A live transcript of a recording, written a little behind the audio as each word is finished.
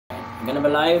I'm gonna be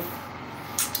live.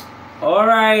 All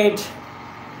right,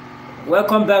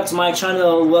 welcome back to my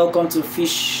channel. Welcome to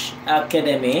Fish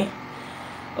Academy.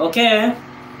 Okay,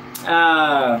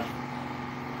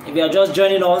 if you are just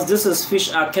joining us, this is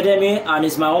Fish Academy, and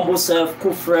it's my humble self,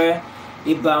 Kufre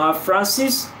Ibama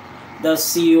Francis, the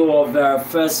CEO of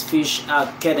First Fish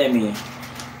Academy.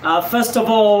 First of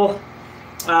all,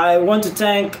 I want to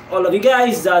thank all of you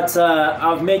guys that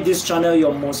have made this channel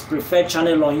your most preferred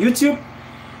channel on YouTube,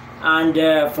 and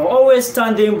for always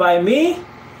standing by me,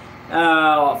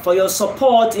 for your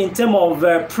support in terms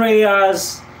of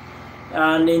prayers,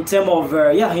 and in terms of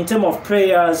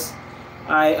prayers.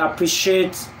 I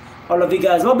appreciate all of you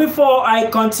guys. But before I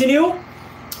continue,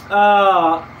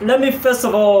 let me first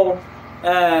of all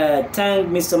thank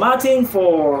Mr. Martin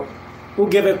who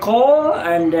gave a call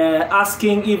and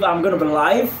asking if I'm going to be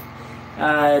live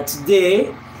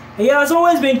today. He has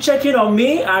always been checking on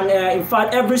me, and in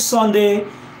fact every Sunday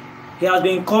he has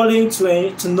been calling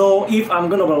to know if I'm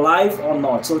going to be live or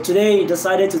not. So today he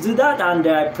decided to do that, and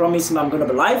I promised him I'm going to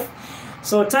be live.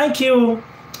 So thank you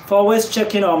for always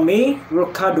checking on me,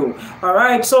 Ricardo. All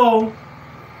right, so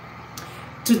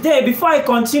today, before I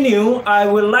continue, I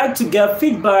would like to get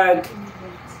feedback.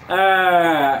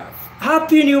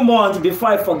 Happy New Month. Before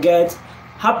I forget,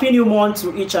 Happy New Month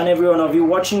to each and every one of you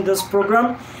watching this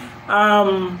program.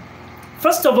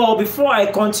 First of all, before I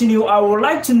continue, I would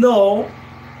like to know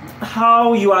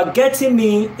how you are getting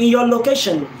me in your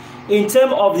location in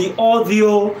terms of the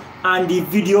audio and the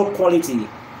video quality.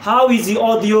 How is the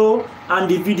audio and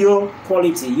the video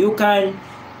quality? You can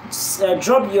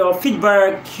drop your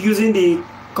feedback using the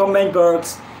comment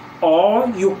box, or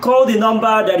you call the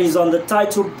number that is on the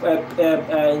title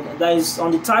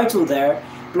there,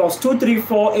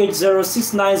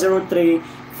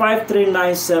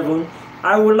 +2348069035397.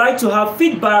 I would like to have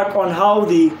feedback on how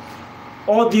the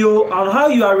audio and how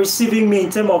you are receiving me in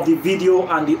terms of the video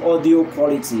and the audio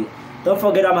quality. Don't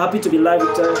forget, I'm happy to be live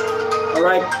with all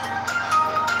right.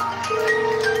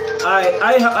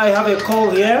 I have a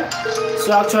call here,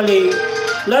 so actually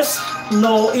let's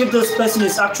know if this person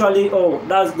is actually, oh,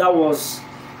 that was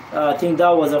I think that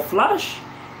was a flash,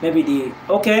 maybe the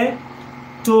okay.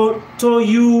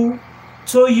 Toyu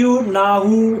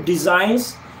Nahu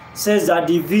Designs says that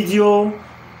the video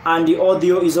and the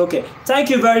audio is okay. Thank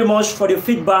you very much for the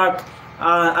feedback.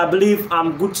 I believe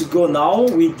I'm good to go now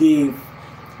with the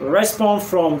response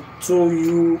from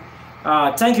Toyu.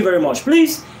 Thank you very much.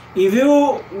 Please, if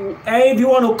you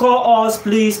want to call us,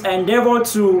 please endeavor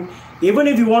to, even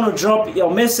if you want to drop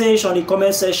your message on the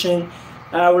comment section,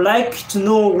 I would like to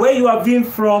know where you are viewing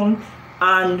from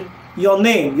and your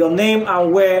name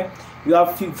and where you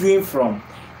are viewing from.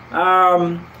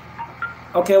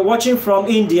 Okay, watching from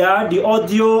India, the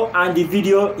audio and the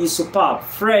video is superb.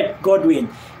 Fred Godwin.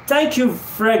 Thank you,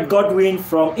 Fred Godwin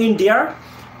from India.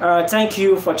 Thank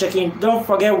you for checking. Don't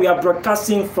forget, we are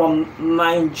broadcasting from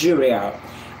Nigeria.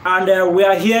 And we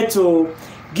are here to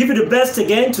give you the best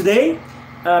again today.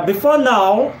 Before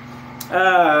now,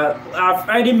 I've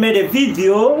already made a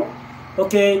video,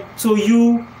 okay, to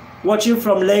you watching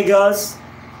from Lagos,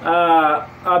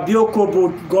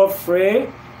 Abiokobo Godfrey.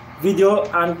 Video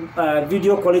and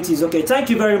video quality is okay. Thank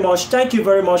you very much. Thank you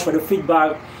very much for the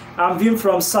feedback. I'm viewing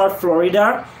from South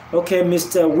Florida. Okay,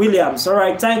 Mr. Williams. All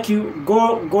right, thank you.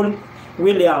 Go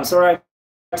Williams. All right,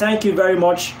 thank you very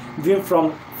much. Viewing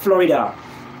from Florida.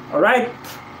 All right.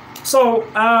 So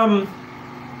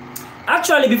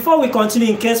actually, before we continue,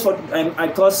 in case for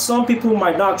because some people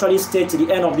might not actually stay to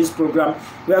the end of this program,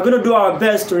 we are going to do our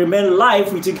best to remain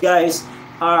live with you guys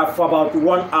for about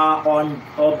 1 hour on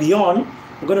or beyond.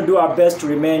 We're going to do our best to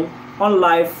remain on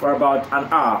live for about an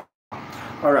hour.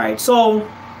 All right. So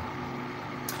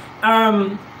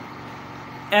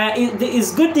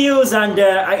it's good news, and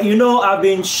you know, I've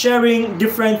been sharing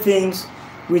different things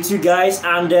with you guys,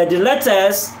 and the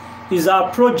latest is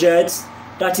our project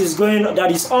that is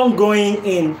ongoing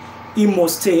in Imo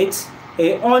State,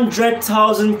 a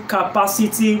 100,000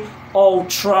 capacity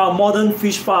ultra modern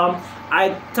fish farm.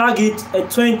 I target a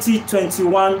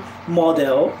 2021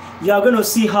 model. You are going to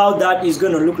see how that is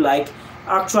going to look like.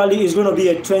 Actually, it's going to be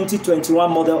a 2021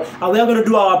 model, and we are going to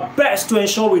do our best to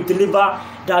ensure we deliver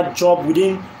that job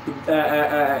within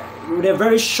with a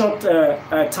very short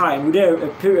time, within a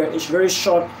very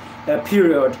short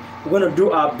period. We're going to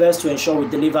do our best to ensure we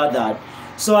deliver that.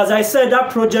 So as I said,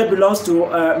 that project belongs to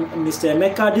Mr.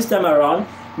 Emeka this time around,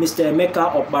 Mr.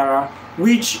 Emeka Okbara,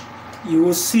 which you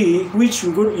will see,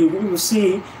 you will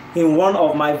see in one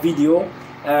of my video,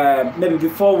 maybe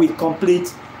before we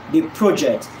complete the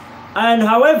project. And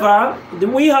however,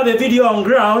 we have a video on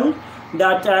ground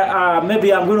that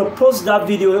maybe I'm going to post that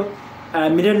video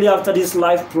immediately after this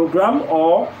live program,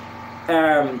 or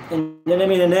in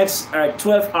the next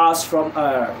 12 hours from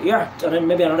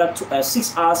maybe another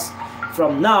 6 hours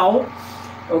from now.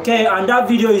 Okay, and that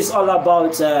video is all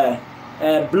about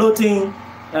bloating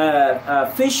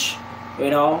fish, you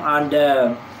know, and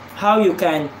how you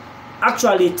can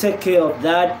actually take care of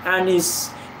that. And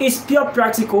it's pure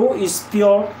practical. It's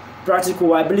pure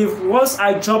practical. I believe once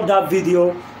I drop that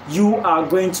video, you are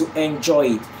going to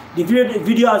enjoy it. The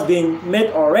video has been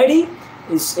made already.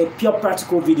 It's a pure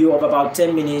practical video of about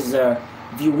 10 minutes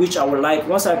view, which I would like,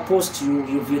 once I post,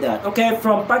 you view that. Okay,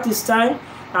 from Pakistan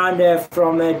and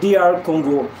from DR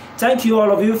Congo. Thank you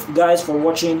all of you guys for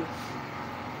watching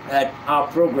our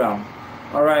program.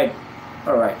 All right.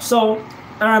 So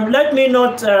let me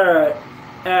not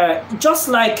just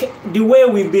like the way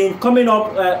we've been coming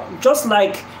up, just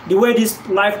like the way this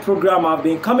live program have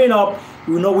been coming up,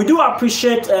 you know, we do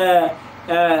appreciate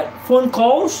phone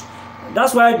calls.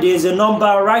 That's why there's a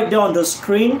number right there on the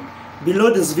screen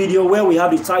below this video where we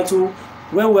have the title,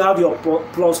 where we have your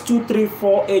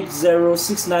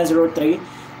 +234806903.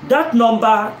 That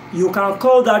number, you can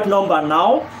call that number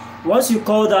now. Once you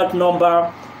call that number,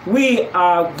 we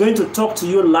are going to talk to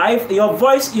you live. Your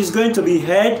voice is going to be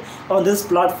heard on this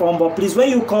platform, but please, when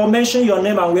you call, mention your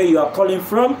name and where you are calling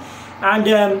from.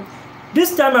 And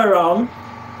this time around,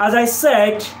 as I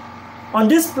said, on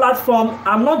this platform,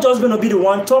 I'm not just going to be the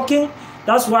one talking.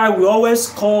 That's why we always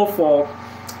call for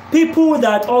people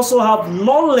that also have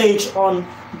knowledge on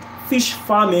fish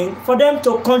farming, for them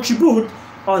to contribute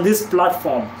on this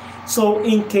platform. So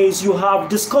in case you have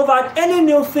discovered any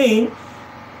new thing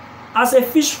as a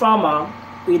fish farmer,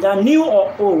 either new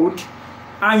or old,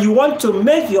 and you want to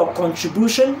make your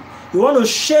contribution, you want to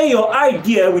share your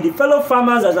idea with the fellow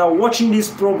farmers that are watching this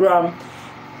program,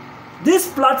 this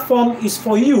platform is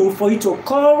for you to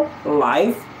call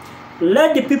live.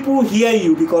 Let the people hear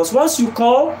you, because once you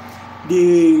call,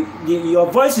 your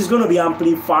voice is going to be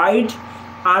amplified,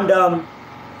 and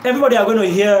everybody are going to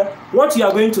hear what you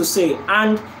are going to say.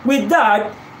 And with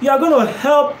that, you are going to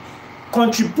help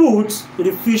contribute to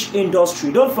the fish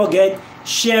industry. Don't forget,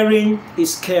 sharing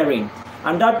is caring.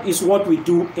 And that is what we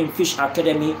do in Fish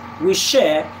Academy. We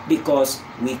share because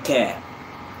we care.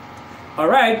 All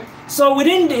right. So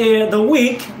within the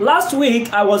week, last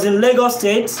week, I was in Lagos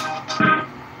State.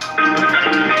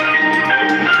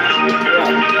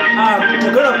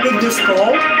 We're going to pick this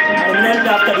call, and then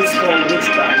after this call, we'll reach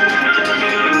back.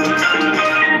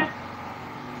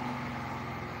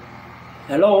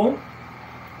 Hello?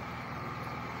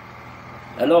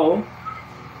 Hello?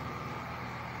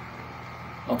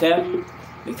 Okay,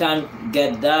 we can't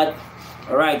get that.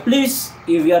 All right, please,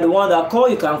 if you are the one that call,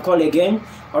 you can call again.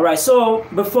 All right, so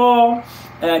before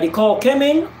the call came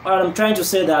in, I'm trying to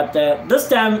say that this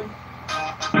time,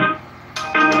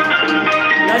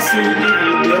 let's see if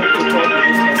we'll be able to talk to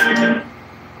this person.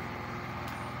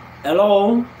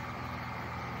 Hello?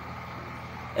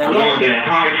 Hello there.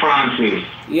 Hi, Francis.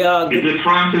 Yeah. Is it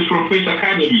Francis from Fish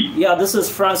Academy? Yeah, this is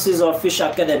Francis of Fish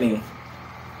Academy.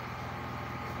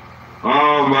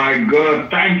 Oh my God!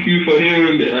 Thank you for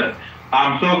hearing that.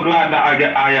 I'm so glad that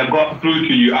I got through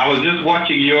to you. I was just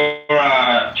watching your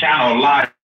channel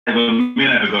live a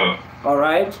minute ago. All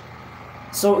right.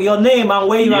 So your name and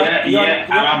where you are.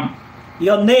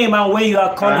 Your name and where you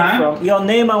are calling from. Your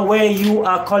name and where you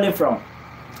are calling from.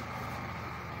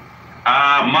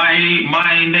 My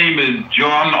name is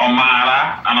John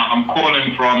O'Mara, and I'm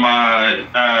calling from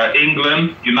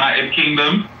England, United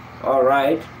Kingdom. All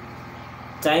right.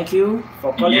 Thank you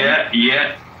for calling. Yeah.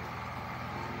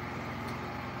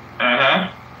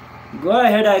 Go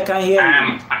ahead, I can hear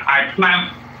you. I plan.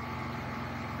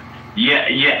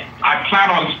 I plan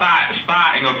on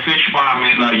starting a fish farm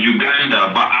in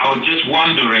Uganda, but I was just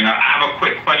wondering. I have a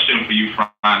quick question for you,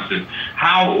 Francis.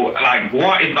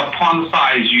 What is the pond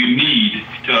size you need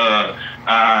to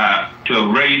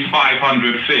raise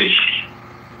 500 fish?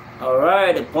 All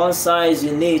right, the pond size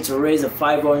you need to raise a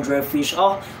 500 fish.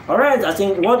 Oh, all right. I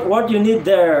think what you need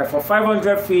there for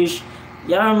 500 fish,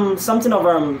 something of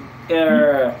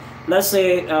let's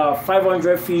say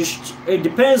 500 fish. It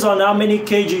depends on how many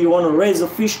kg you want to raise the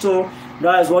fish to.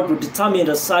 That is what will determine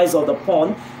the size of the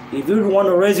pond. If you want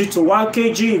to raise it to 1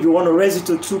 kg, if you want to raise it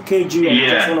to 2 kg, or you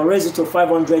just want to raise it to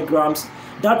 500 grams,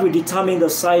 that will determine the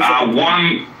size of the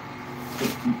pond.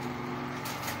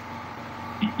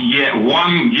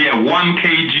 1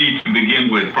 kg to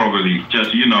begin with, probably,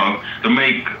 just to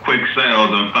make quick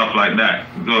sales and stuff like that.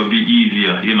 So it'll be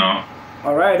easier,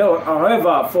 All right.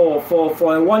 However,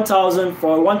 for a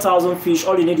 1,000 fish,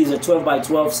 all you need is a 12 by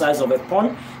 12 size of a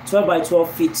pond, 12 by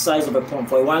 12 feet size of a pond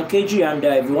for a 1 kg. And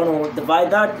if you want to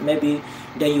divide that, maybe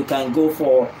then you can go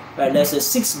for let's say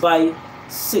 6 by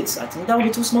 6. I think that would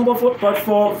be too small, but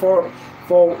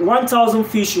for 1,000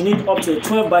 fish, you need up to a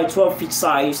 12 by 12 feet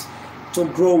size to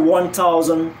grow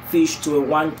 1,000 fish to a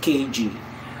 1 kg.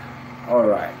 All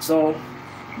right, so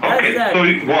okay. that. So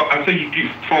what? I think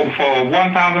for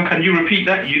 1,000, can you repeat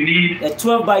that? You need a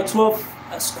 12 by 12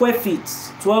 square feet.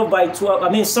 12 by 12. I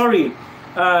mean, sorry,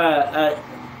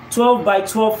 12 by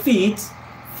 12 feet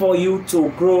for you to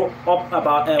grow up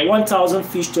about 1,000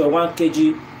 fish to a 1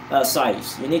 kg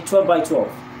size. You need 12 by 12.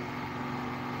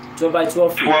 12 by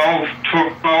 12 feet.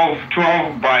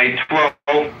 12 by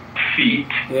 12 feet.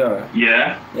 Yeah.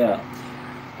 Yeah. Yeah.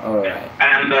 All right.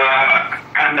 And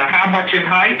how much in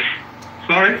height?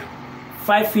 Sorry.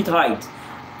 5 feet height.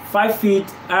 5 feet.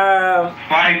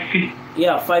 5 feet.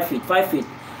 Yeah, 5 feet. 5 feet.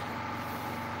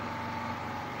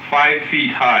 5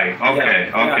 feet high. Okay.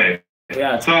 Yeah. Okay.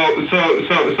 Yeah. So it's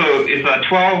a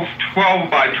 12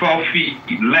 by 12 feet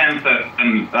length,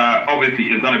 and obviously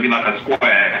it's going to be like a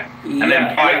square, and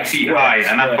then 5 feet square, high,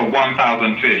 and that's square. for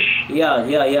 1,000 fish.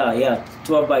 Yeah.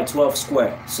 12 by 12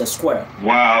 square. It's a square.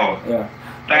 Wow. Yeah.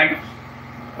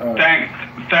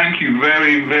 Thank you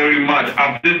very, very much.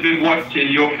 I've just been watching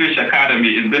your Fish Academy.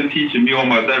 It's been teaching me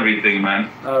almost everything, man.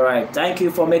 All right. Thank you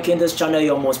for making this channel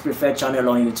your most preferred channel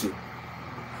on YouTube.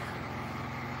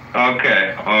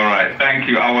 Okay. All right. Thank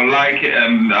you. I will like it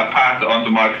and pass it on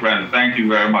to my friends. Thank you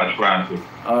very much, Francis.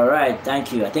 All right.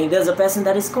 Thank you. I think there's a person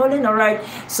that is calling. All right.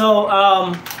 So,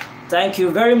 thank you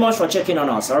very much for checking on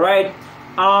us. All right.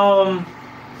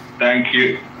 Thank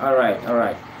you. All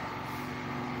right.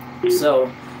 So,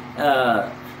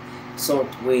 that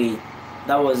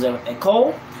was a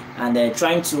call, and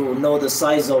trying to know the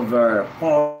size of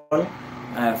pond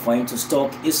for him to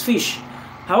stock his fish.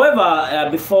 However,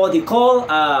 before the call,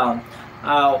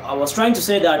 I was trying to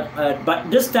say that, but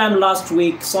this time last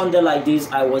week, Sunday like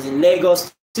this, I was in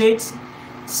Lagos State,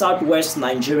 southwest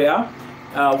Nigeria,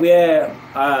 where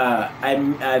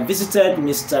I visited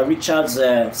Mr. Richard's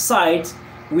site,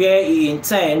 where he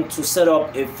intends to set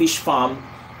up a fish farm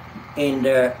in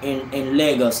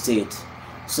Lagos State.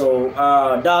 So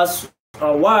that's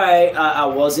why I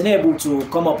wasn't able to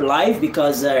come up live,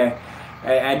 because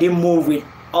I didn't move with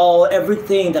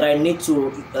everything that I need to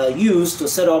use to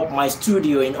set up my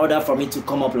studio in order for me to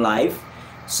come up live.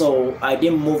 So I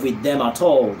didn't move with them at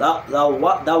all. That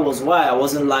was why I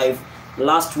wasn't live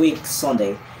last week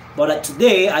Sunday. But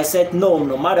today I said no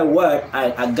matter what,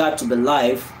 I got to be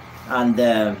live, and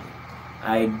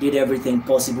I did everything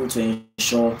possible to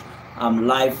ensure I'm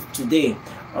live today.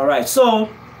 All right. So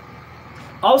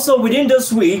also within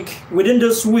this week, we've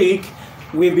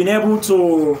been able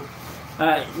to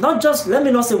let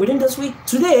me not say within this week.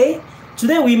 Today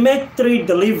we made 3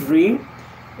 delivery.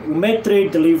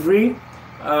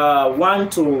 One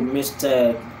to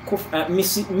Mr.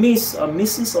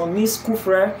 Mrs. or Miss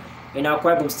Kufre in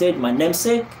Akwa Ibom State, my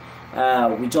namesake.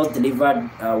 We just delivered.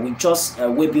 We just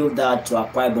waybill that to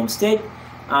Akwa Ibom State,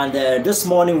 and this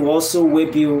morning we also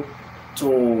waybill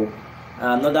to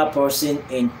another person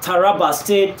in Taraba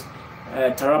State.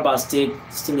 Taraba State,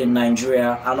 still in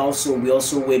Nigeria, and also we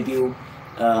also waybill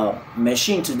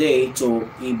machine today to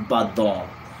Ibadan.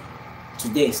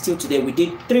 Still today, we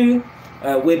did 3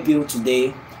 waybill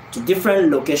today to different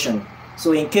locations.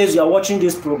 So in case you are watching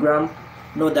this program,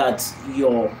 know that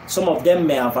some of them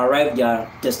may have arrived their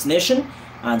destination,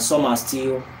 and some are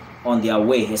still on their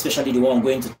way, especially the one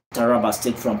going to Taraba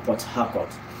State from Port Harcourt.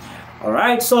 All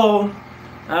right. So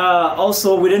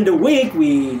also within the week,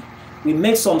 we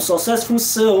make some successful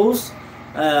sales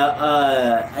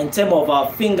in terms of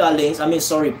our fingerlings.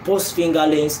 Post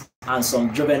fingerlings and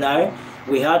some juvenile.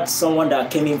 We had someone that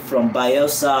came in from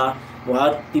Bayelsa. We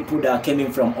had people that came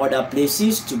in from other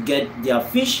places to get their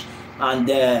fish, and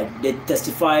they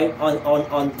testify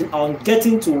on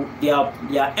getting to their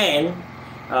end.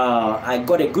 I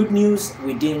got a good news.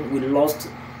 We lost.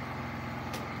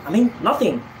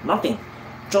 Nothing.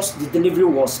 Just the delivery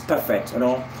was perfect.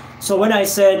 So when I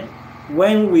said,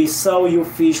 when we sell you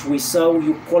fish, we sell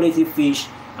you quality fish,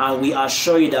 and we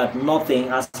assure you that nothing,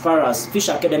 as far as Fish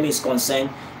Academy is concerned,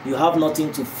 you have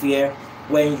nothing to fear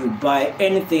when you buy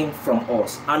anything from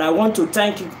us. And I want to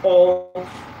thank you all,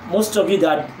 most of you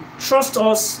that trust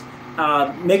us,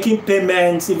 making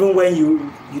payments even when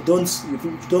you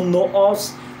don't know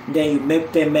us, then you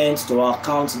make payments to our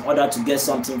account in order to get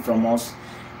something from us.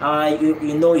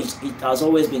 It has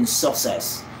always been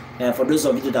success. For those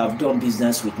of you that have done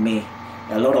business with me,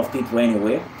 a lot of people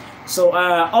anyway. So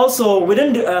also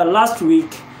within the last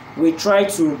week, we tried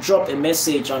to drop a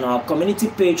message on our community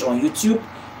page on YouTube,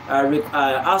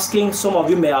 asking, some of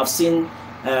you may have seen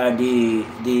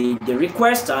the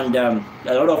request, and a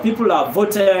lot of people have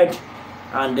voted,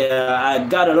 and I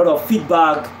got a lot of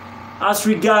feedback as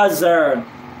regards the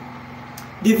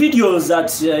videos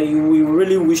that we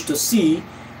really wish to see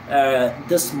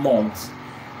this month.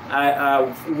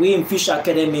 We in Fish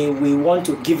Academy, we want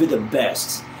to give you the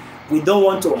best. We don't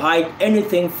want to hide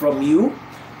anything from you.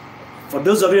 For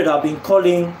those of you that have been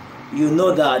calling, you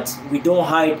know that we don't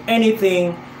hide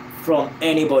anything from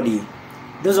anybody.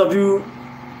 Those of you,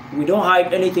 we don't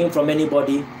hide anything from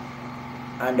anybody,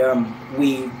 and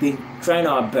we've been trying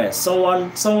our best.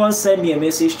 Someone sent me a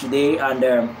message today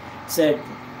and said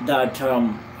that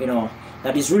you know,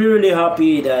 that is really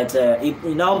happy that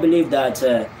you now believe that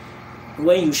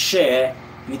when you share,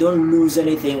 you don't lose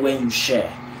anything when you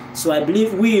share. So I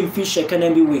believe we in Fish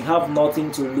Academy, we have nothing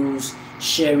to lose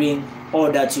sharing all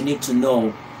that you need to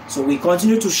know. So we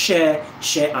continue to share.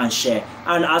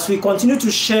 And as we continue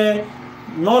to share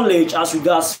knowledge as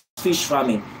regards fish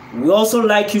farming, we also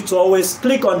like you to always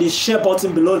click on the share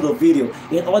button below the video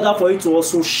in order for you to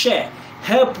also share.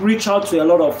 Help reach out to a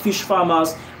lot of fish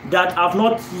farmers that have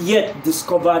not yet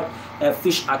discovered a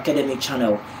Fish Academy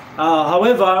channel.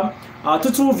 However,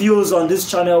 total views on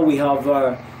this channel we have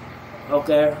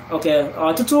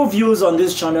total views on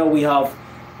this channel we have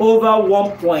over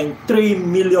 1.3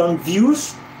 million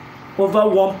views. Over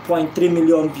 1.3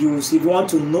 million views. If you want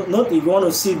to if you want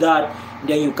to see that,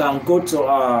 then you can go to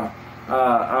our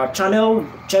channel,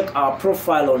 check our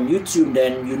profile on YouTube.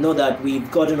 Then you know that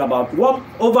we've gotten about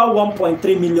over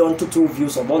 1.3 million total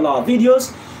views of all our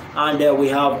videos, and we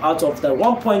have, out of the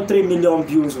 1.3 million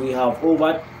views, we have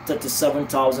over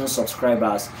 37,000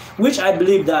 subscribers, which I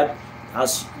believe that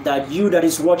you that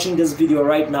is watching this video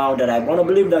right now, that I want to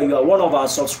believe that you are one of our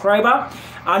subscribers.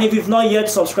 And if you've not yet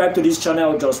subscribed to this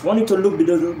channel, just want you to look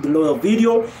below the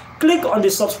video, click on the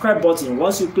subscribe button.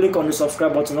 Once you click on the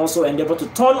subscribe button, also endeavor to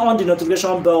turn on the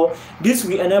notification bell. This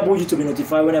will enable you to be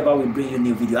notified whenever we bring you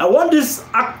new video. I want this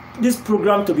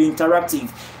program to be interactive.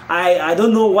 I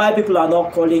don't know why people are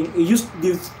not calling.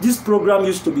 This program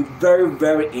used to be very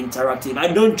interactive. I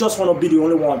don't just want to be the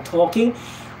only one talking.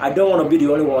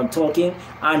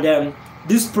 And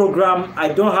this program, I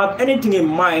don't have anything in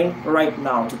mind right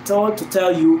now to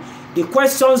tell you. The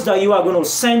questions that you are going to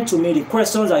send to me, the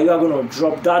questions that you are going to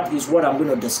drop, that is what I'm going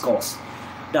to discuss.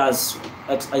 That's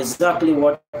exactly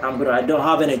what I don't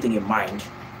have anything in mind.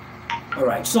 All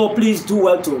right, so please do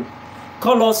well to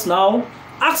call us now.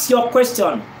 Ask your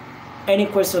question, any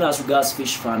question as regards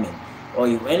fish farming, or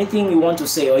anything you want to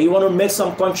say, or you want to make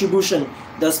some contribution.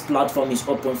 This platform is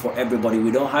open for everybody.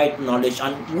 We don't hide knowledge,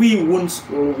 and we won't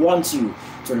want you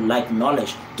to like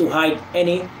knowledge, to hide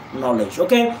any knowledge.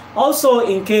 Okay, also,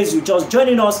 in case you're just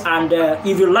joining us, and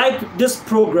if you like this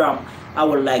program, I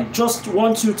would just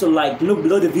want you to look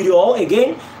below the video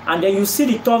again, and then you see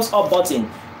the thumbs up button.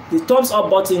 The thumbs up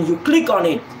button, you click on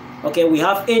it. Okay, we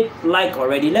have 8 likes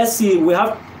already. Let's see, we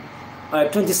have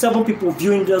 27 people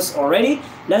viewing this already.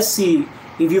 Let's see.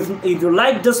 If you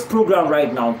like this program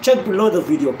right now, check below the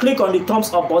video, click on the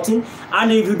thumbs up button.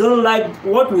 And if you don't like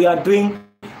what we are doing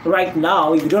right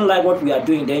now,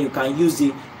 then you can use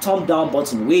the thumb down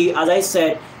button. As I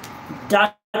said,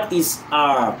 that is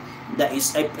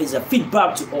a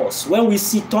feedback to us. When we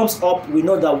see thumbs up, we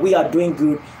know that we are doing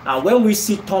good, and when we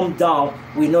see thumb down,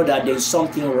 we know that there is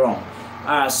something wrong.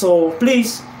 So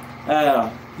please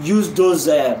use those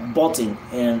buttons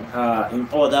in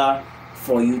order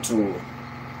for you to.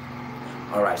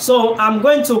 All right, so I'm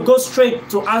going to go straight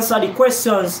to answer the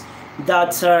questions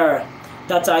that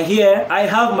are here. I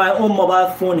have my own mobile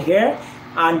phone here,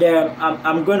 and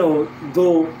I'm going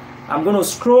to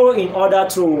scroll in order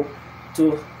to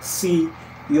see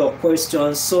your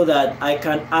questions so that I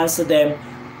can answer them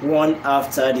one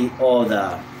after the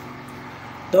other.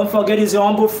 Don't forget, it's your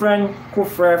humble friend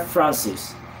Kufre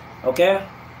Francis. Okay.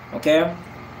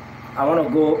 I want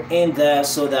to go in there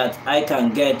so that I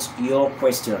can get your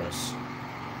questions.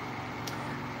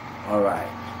 All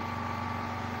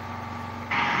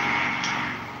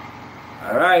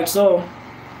right, so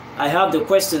I have the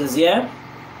questions here.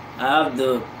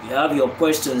 You have your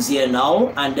questions here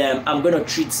now, and I'm going to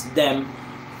treat them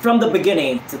from the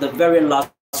beginning to the very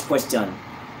last question.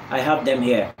 I have them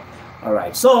here. All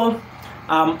right, so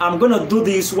I'm going to do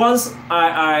this once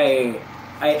I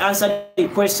answer the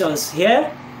questions here.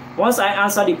 Once I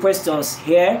answer the questions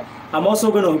here, I'm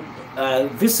also going to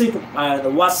visit the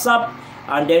WhatsApp,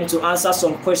 and then to answer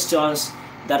some questions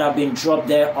that have been dropped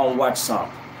there on WhatsApp.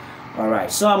 All right,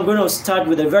 so I'm going to start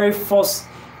with the very first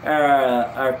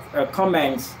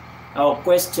comment or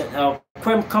question,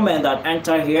 comment that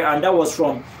entered here, and that was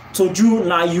from Toju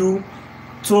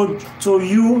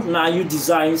Nayu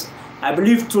Designs. I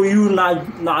believe To You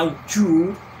Now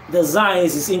You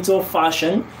Designs is into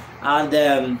fashion,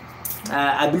 and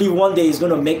I believe one day he's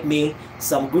going to make me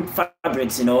some good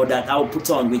fabrics, you know, that I'll put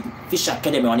on with Fish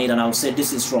Academy on it, and I'll say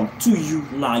this is from To You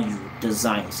Now You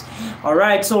Designs. All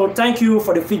right, so thank you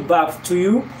for the feedback to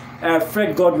you.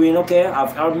 Fred Godwin, okay,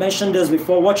 I've mentioned this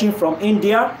before, watching from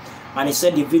India, and he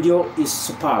said the video is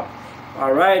superb.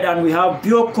 All right, and we have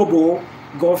Biokobo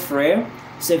Godfrey,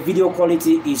 said video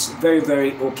quality is very,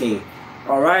 very okay.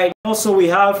 All right, also we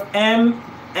have M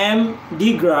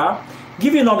Digra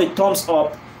giving us a thumbs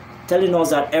up, telling us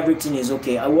that everything is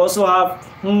okay. I also have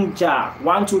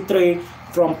Hunja123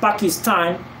 from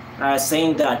Pakistan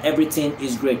saying that everything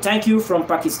is great. Thank you from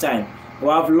Pakistan. We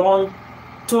have Lon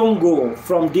Tongo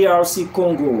from DRC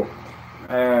Congo.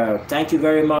 Thank you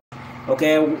very much.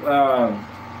 Okay,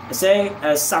 I say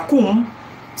Sakum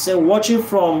say watching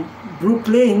from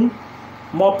Brooklyn.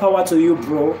 More power to you,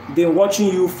 bro. Been watching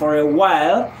you for a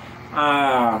while.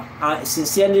 I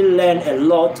sincerely learn a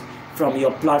lot from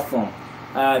your platform.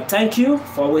 Thank you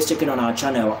for always checking on our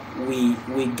channel. We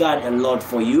got a lot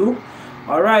for you.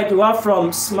 All right, we have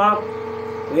from Smaku.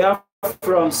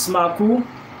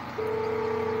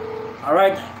 All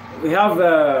right, we have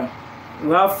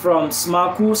from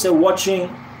Smaku. Say watching.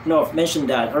 No, I've mentioned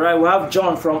that. All right, we have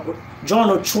John from John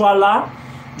Ochuala.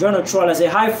 John Ochuala say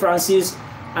hi, Francis.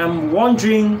 I'm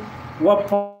wondering what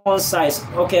pawn size.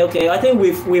 Okay. I think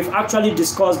we've actually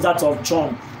discussed that of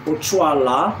John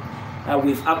Ochuala.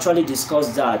 We've actually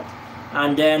discussed that,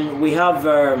 and then we have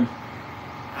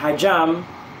Hajam.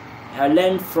 I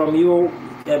learned from you.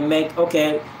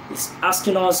 It's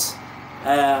asking us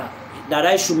that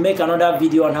I should make another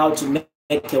video on how to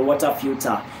make a water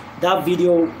filter. That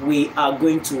video we are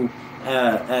going to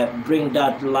bring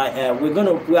that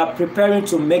we are preparing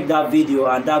to make that video,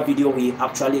 and that video will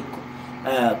actually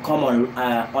come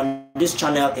on this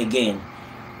channel again.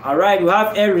 All right, we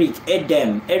have Eric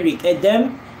Edem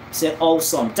say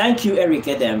awesome. Thank you, Eric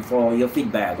Edem, for your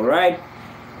feedback. All right,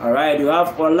 we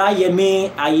have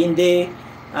Olayemi Ayinde.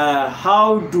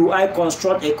 How do I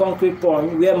construct a concrete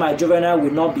pond where my juvenile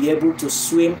will not be able to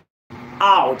swim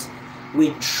out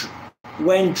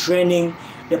when draining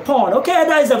the pond? Okay,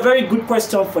 that is a very good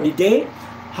question for the day.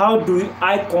 How do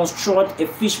I construct a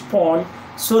fish pond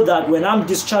so that when I'm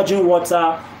discharging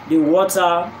water,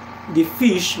 the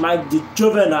fish, the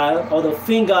juvenile or the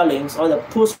fingerlings or the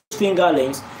post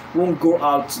fingerlings won't go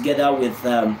out together with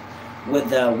the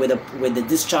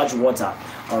discharge water?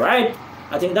 All right,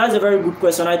 I think that's a very good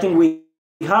question. I think we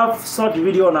have such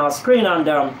video on our screen and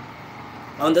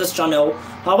on this channel.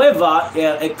 However,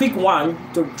 a quick one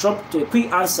to drop to a quick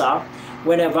answer.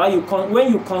 When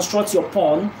you construct your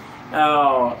pond,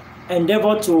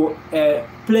 endeavor to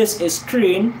place a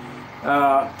screen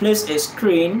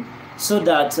so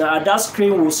that that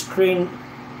screen will screen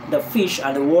the fish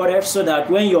and the water, so that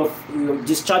when you're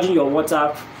discharging your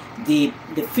water, the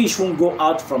fish won't go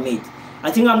out from it. I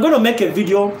think I'm going to make a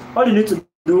video. All you need to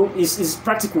do is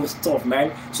practical stuff,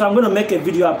 man. So I'm going to make a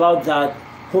video about that,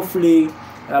 hopefully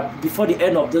before the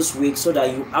end of this week, so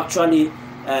that you actually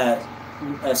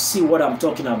see what I'm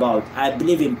talking about. I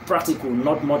believe in practical,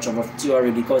 not much of a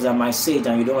theory, because I might say it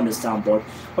and you don't understand. But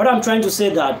what I'm trying to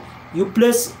say, that you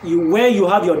place where you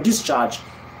have your discharge,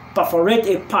 perforate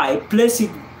a pipe, place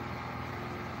it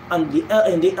in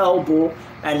the elbow,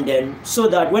 and then so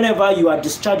that whenever you are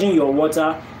discharging your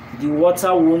water,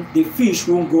 the fish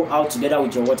won't go out together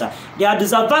with your water. There are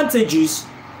disadvantages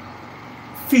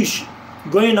fish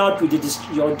going out with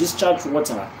your discharge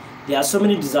water. There are so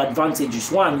many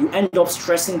disadvantages. One, you end up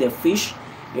stressing the fish.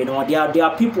 You know, there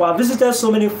are people. I've visited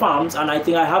so many farms, and I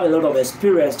think I have a lot of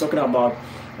experience talking about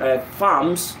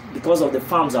farms because of the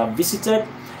farms I've visited.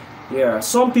 Yeah,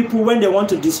 some people, when they want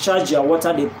to discharge their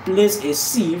water, they place a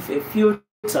sieve, a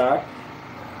filter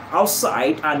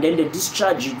outside, and then they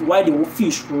discharge it while the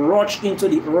fish rush into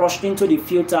the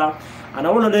filter. And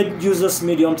I want to use this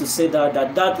medium to say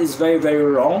that is very, very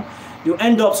wrong. You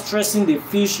end up stressing the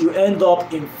fish. You end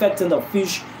up infecting the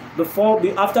fish before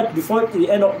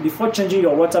changing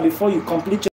your water. Before you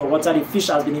complete your water, the fish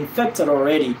has been infected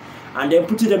already, and then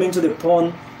putting them into the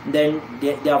pond, then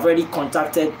they have already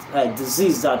contacted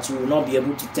disease that you will not be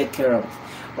able to take care of.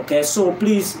 Okay, so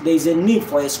please, there is a need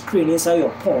for a screen inside your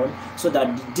pond so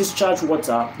that the discharge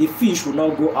water, the fish will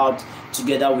not go out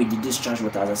together with the discharge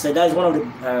water. As I said, that is one of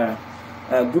the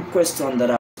good questions that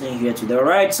I'm saying here today. All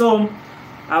right, so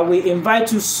I will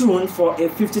invite you soon for a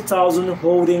 50,000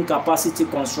 holding capacity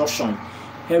construction.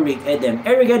 Eric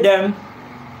Edem,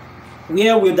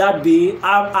 where will that be?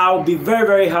 I'll be very,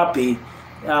 very happy.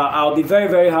 I'll be very,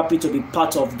 very happy to be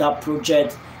part of that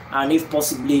project. and if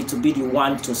possibly to be the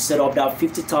one to set up that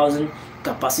 50,000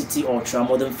 capacity ultra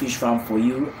modern fish farm for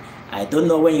you. I don't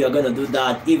know when you're going to do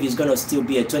that, if it's going to still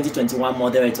be a 2021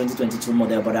 model or a 2022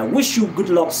 model, but I wish you good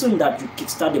luck soon that you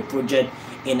kickstart the project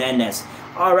in earnest.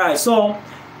 All right, so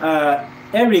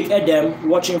Eric Edem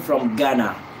watching from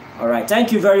Ghana. All right,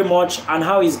 thank you very much. And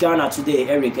how is Ghana today,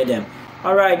 Eric Edem?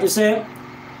 All right, you say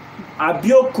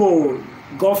Abioko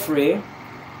Geoffrey.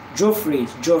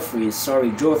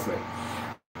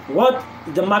 What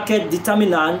the market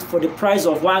determinant for the price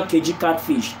of 1 kg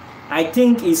catfish? I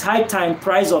think it's high time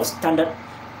price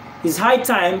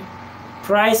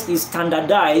is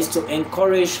standardized to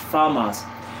encourage farmers.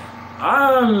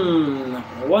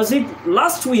 Was it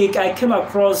last week I came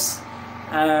across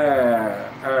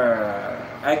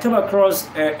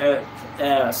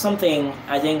something,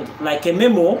 I think like a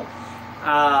memo.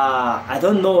 I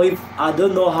don't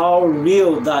know how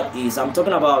real that is. I'm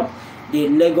talking about the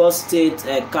Lagos State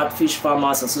Catfish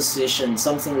Farmers Association,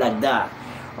 something like that.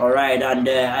 All right, and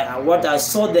what I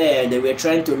saw there, they were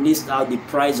trying to list out the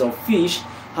price of fish,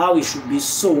 how it should be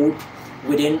sold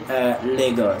within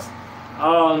Lagos.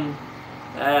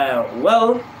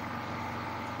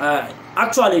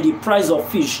 Actually, the price of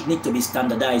fish need to be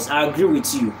standardized. I agree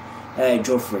with you,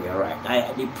 Geoffrey. All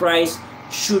right, the price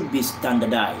should be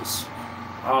standardized,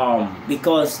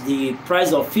 because the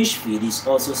price of fish feed is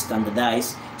also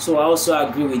standardized. So I also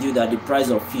agree with you that the price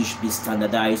of fish be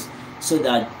standardized, so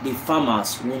that the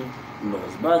farmers won't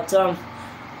lose. But there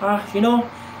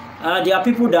are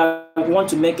people that want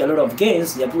to make a lot of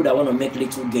gains. There are people that want to make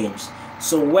little gains.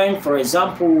 So when, for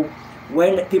example,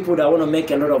 when people that want to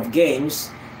make a lot of gains,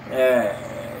 it's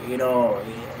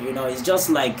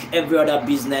just like every other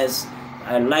business.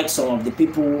 Like some of the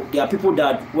people, there are people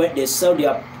that when they sell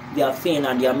their thing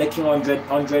and they are making 100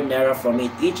 naira from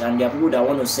it each, and there are people that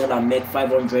want to sell and make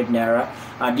 500 naira.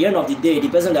 At the end of the day, the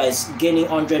person that is gaining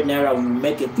 100 naira will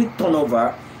make a quick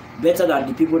turnover, better than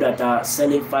the people that are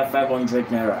selling 500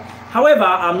 naira. However,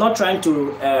 I'm not trying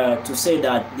to say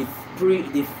that the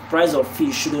price of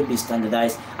fish shouldn't be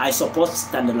standardized. I support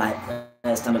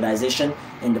standardization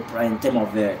in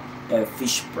terms of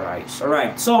fish price. All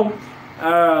right, so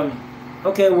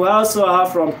okay, we also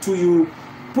have from Tuyu,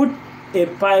 put a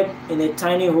pipe in a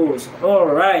tiny hose. All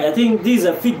right, I think this is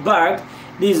a feedback.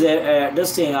 This is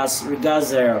this thing as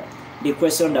regards the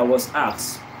question that was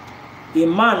asked.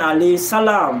 Iman Ali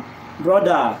Salam,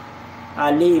 brother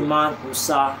Ali Iman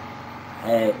Usa.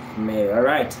 All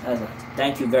right,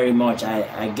 thank you very much.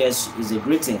 I guess it's a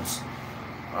greetings.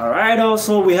 All right,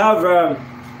 also we have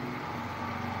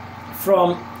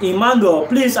from Emmanuel.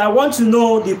 Please, I want to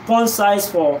know the pond size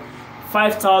for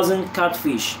 5,000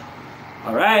 catfish.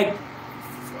 All right,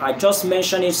 I just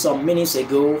mentioned it some minutes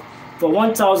ago. For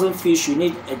 1,000 fish, you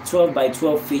need a 12 by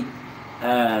 12 feet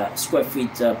square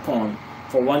feet pond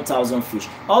for 1,000 fish.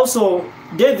 Also,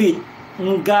 David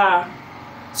Nga,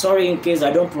 sorry in case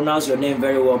I don't pronounce your name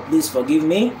very well, please forgive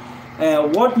me.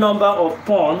 What number of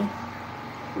pond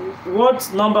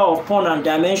and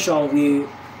dimension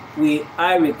will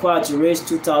I require to raise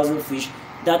 2,000 fish?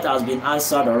 That has been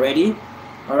answered already.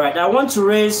 All right, I want to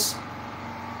raise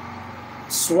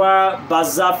swar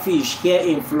baza fish here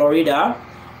in Florida.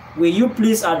 Will you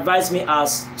please advise me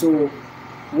as to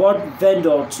what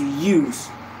vendor to use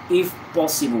if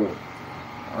possible?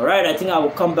 All right, I think I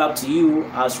will come back to you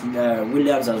as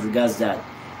Williams as regards that.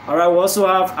 All right, we also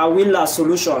have Awila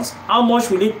Solutions. How much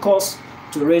will it cost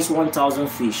to raise 1,000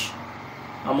 fish?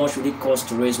 How much will it cost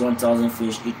to raise 1,000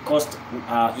 fish? It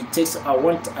takes about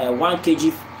 1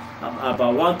 kg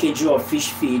of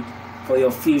fish feed for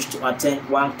your fish to attain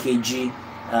 1 kg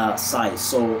size.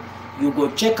 So you go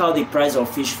check out the price of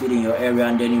fish feed in your area,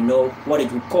 and then you know what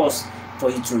it will cost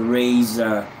for you to raise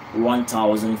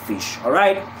 1,000 fish. All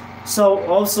right, so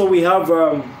also we have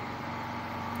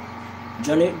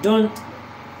Johnny,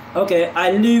 okay,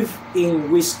 I live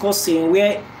in Wisconsin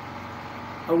where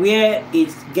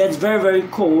it gets very, very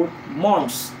cold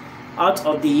months out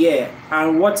of the year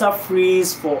and water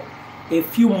freeze for a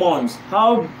few months.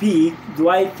 How big do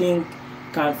I think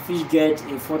can fish get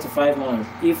in 4 to 5 months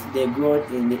if they grow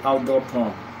in the outdoor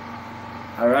pond?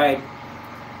 All right,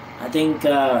 I think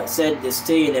said they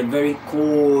stay in a very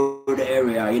cold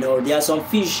area. There are some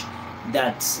fish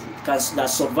that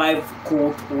survive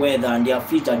cold weather, and there are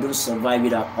fish that don't survive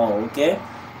it at all. Okay,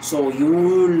 so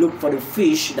you look for the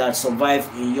fish that survive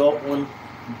in your own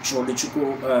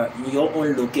geological in your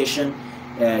own location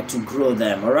to grow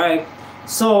them. All right,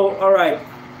 so all right.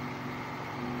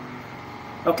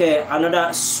 Okay,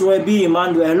 another Swebi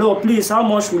Emmanuel. Hello, please, how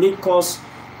much will it cost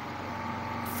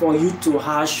for you to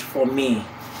hash for me?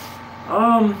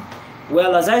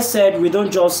 Well, as I said, we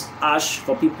don't just ask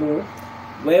for people.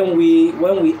 When we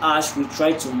ask, we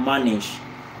try to manage.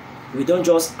 We don't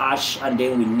just ask and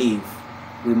then we leave.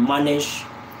 We manage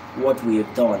what we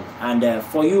have done. And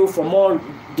for more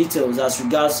details as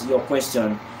regards your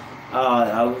question,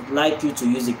 I would like you to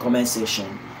use the comment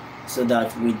section so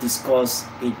that we discuss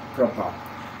it proper.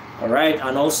 All right.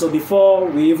 And also, before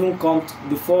we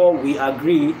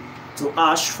agree to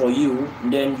ask for you,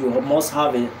 then you must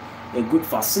have a good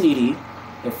facility,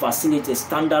 a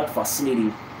standard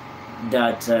facility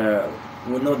that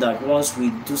we know that once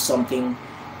we do something,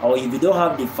 or if you don't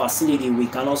have the facility, we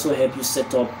can also help you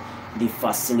set up the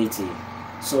facility.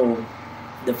 So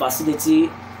the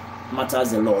facility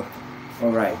matters a lot.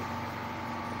 All right.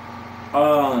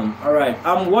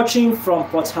 I'm watching from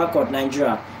Port Harcourt,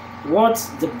 Nigeria. What's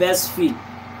the best feed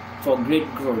for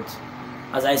great growth?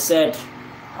 As I said,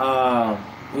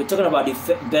 we're talking about the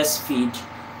best feed.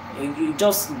 You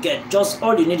just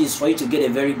all you need is for you to get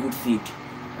a very good feed.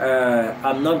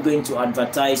 I'm not going to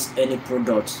advertise any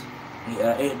product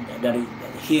that is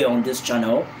here on this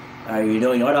channel, in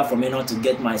order for me not to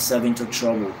get myself into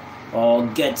trouble or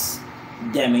get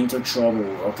them into trouble,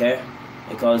 okay?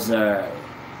 Because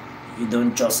you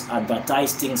don't just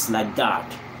advertise things like that,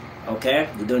 okay?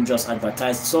 You don't just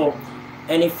advertise. So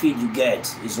any feed you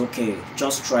get is okay.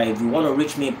 Just try. If you want to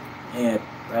reach me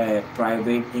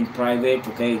private,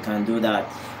 okay, you can do that.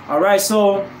 All right.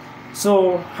 So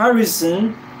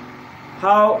Harrison,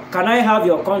 how can I have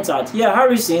your contact? Yeah,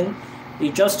 Harrison,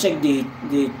 you just check the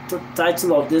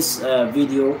title of this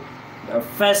video.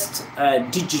 First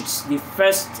digits, the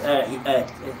first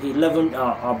 11,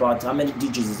 about how many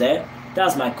digits is there?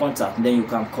 That's my contact. Then you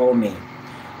can call me.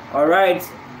 All right.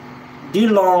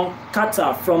 DeLong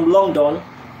Carter from London.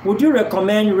 Would you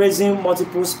recommend raising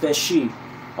multiple species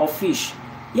of fish?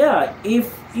 Yeah,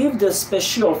 if the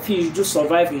species of fish do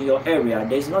survive in your area,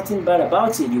 there's nothing bad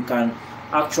about it. You can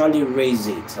actually raise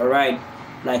it. All right.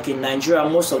 Like in Nigeria,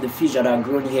 most of the fish that are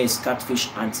grown here is catfish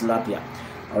and tilapia.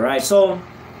 All right. So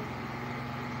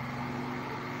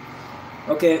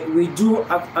okay, we do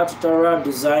architectural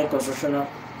design, construction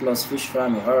plus fish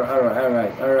farming. All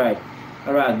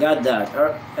right, got that.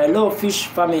 Hello, fish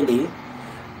family.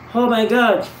 Oh my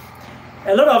God,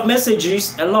 a lot of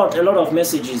messages.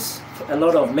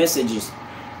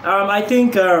 I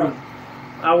think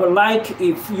I would like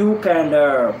if you can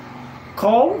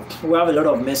call. We have a lot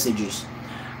of messages.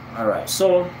 All right,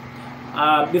 so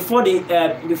before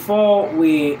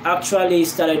we actually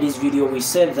started this video, we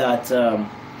said that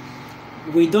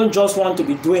we don't just want to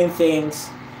be doing things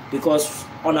because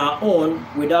on our own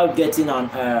without getting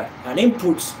an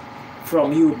input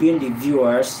from you, being the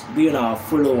viewers, being our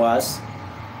followers.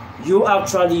 You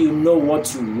know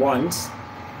what you want.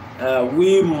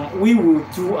 We will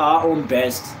do our own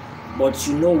best, but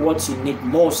you know what you need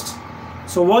most.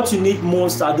 So what you need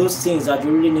most are those things that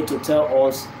you really need to tell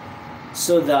us,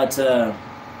 so that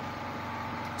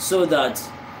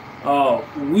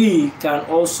we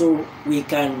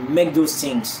can make those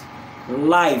things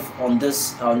live on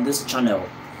this channel.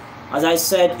 As I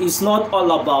said, it's not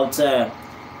all about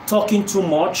talking too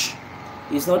much.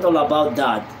 It's not all about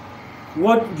that.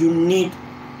 What you need,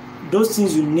 those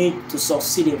things you need to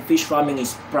succeed in fish farming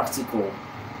is practical,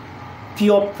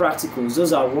 pure practicals.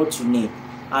 Those are what you need,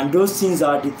 and those things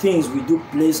are the things we do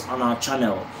place on our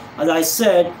channel. As I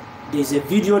said, there's a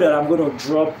video that I'm going to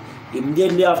drop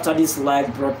immediately after this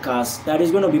live broadcast that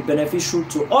is going to be beneficial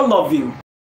to all of you,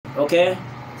 okay?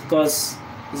 Because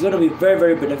it's going to be very,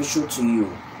 very beneficial to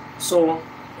you. So,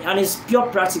 and it's pure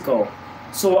practical.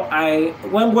 So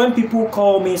when people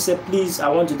call me, say please I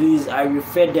want to do this, I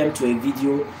refer them to a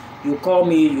video. You call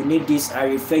me, you need this, I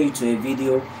refer you to a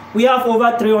video. We have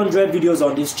over 300 videos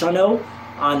on this channel,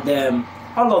 and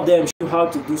all of them show you how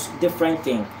to do different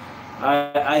things.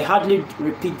 I hardly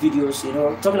repeat videos,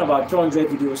 talking about 200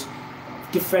 videos,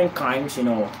 different kinds,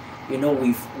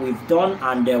 we've done,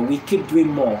 and we keep doing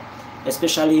more,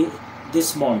 especially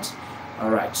this month. All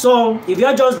right. So if you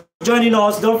are just joining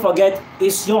us, don't forget,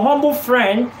 it's your humble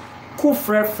friend,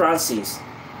 Kufre Francis,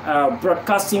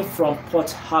 broadcasting from Port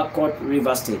Harcourt,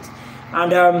 Rivers State,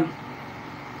 and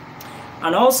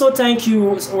also thank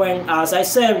you. As I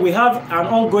said, we have an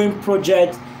ongoing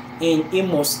project in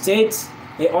Imo State.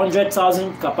 A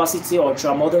 100,000 capacity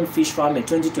ultra-modern fish farm, a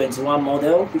 2021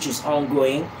 model, which is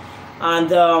ongoing.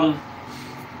 And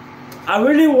I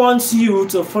really want you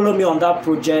to follow me on that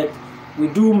project. We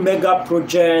do mega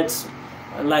projects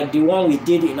like the one we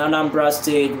did in Anambra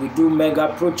State. We do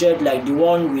mega project like the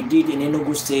one we did in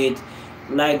Enugu State,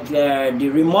 like the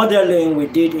remodeling we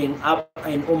did in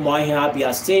Umuahia,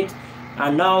 Abia State.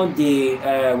 and now the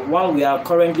one we are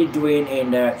currently doing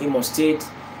in Imo State,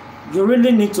 you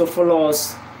really need to follow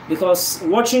us, because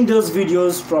watching those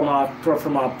videos from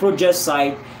our project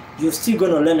side, you're still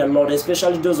going to learn a lot,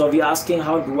 especially those of you asking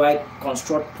how do I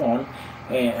construct pond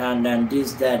and then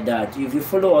this, that. If you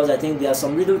follow us, I think there are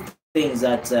some little things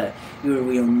that you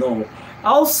will know.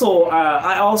 Also,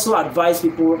 I also advise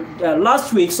people,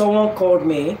 last week someone called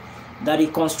me that he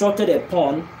constructed a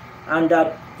pond, and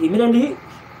that immediately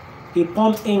he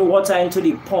pumped in water into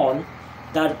the pond,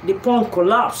 that the pond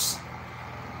collapsed.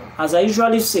 As I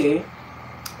usually say,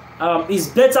 it's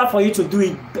better for you to do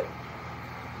it.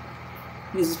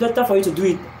 It's better for you to do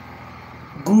it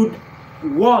good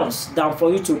once than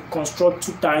for you to construct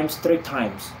 2 times, 3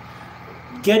 times.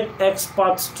 Get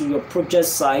experts to your project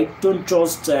site. Don't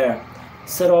just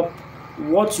set up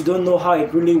what you don't know how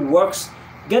it really works.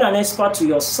 Get an expert to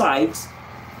your site,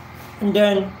 and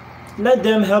then let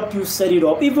them help you set it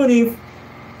up. Even if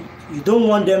you don't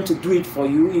want them to do it for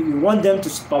you, if you want them to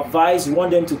supervise, you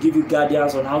want them to give you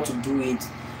guidance on how to do it,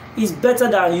 it's better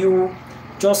than you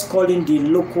just calling the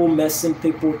local mason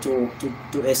people to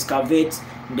excavate,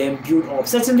 then build up.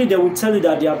 Certainly they will tell you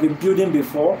that they have been building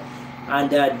before and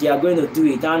that they are going to do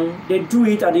it, and they do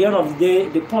it. At the end of the day,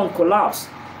 the pond collapse.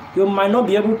 You might not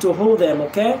be able to hold them,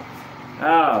 okay?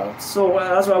 So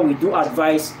that's why we do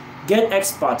advise, get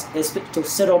experts to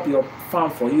set up your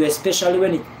farm for you, especially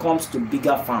when it comes to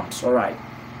bigger farms. All right.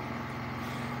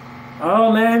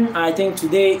 Oh man, I think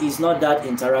today is not that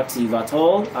interactive at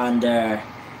all, and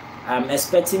I'm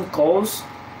expecting calls.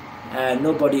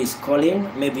 Nobody is calling.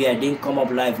 Maybe I didn't come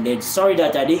up live late. Sorry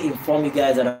that I didn't inform you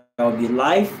guys that I'll be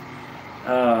live.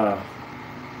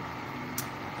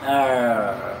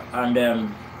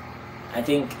 I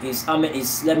think it's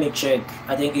let me check.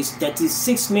 I think it's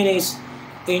 36 minutes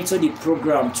into the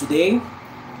program today,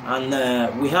 and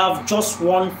we have just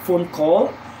one phone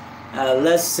call.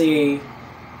 Let's say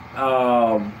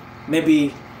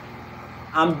maybe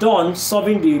I'm done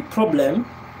solving the problem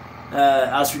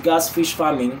as regards fish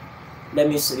farming. Let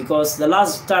me see, because the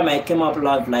last time I came up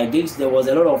live like this, there was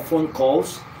a lot of phone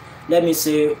calls. Let me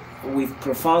say, with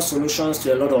profound solutions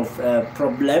to a lot of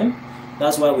problem.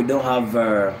 That's why we don't have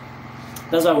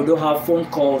phone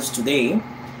calls today.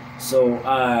 So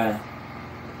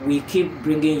we keep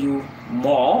bringing you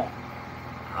more.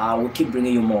 We keep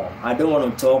bringing you more. I don't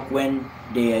want to talk when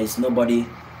there is nobody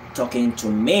talking to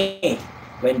me,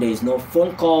 when there is no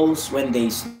phone calls, when there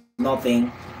is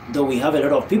nothing. Though we have a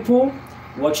lot of people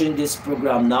watching this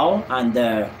program now, and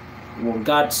we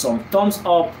got some thumbs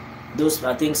up. Those,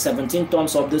 I think 17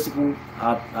 thumbs up. Those people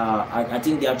I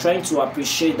think they are trying to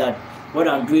appreciate that what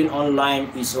I'm doing online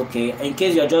is okay. In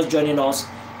case you are just joining us,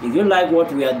 if you like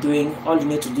what we are doing, all you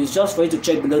need to do is just for you to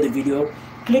check below the video,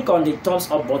 click on the thumbs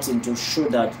up button to show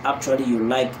that actually you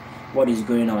like what is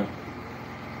going on.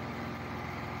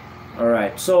 All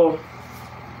right, so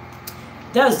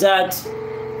that's that.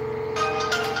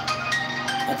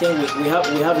 I think we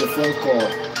have a phone call.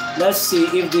 Let's see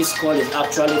if this call is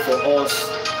actually for us.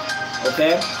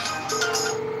 Okay.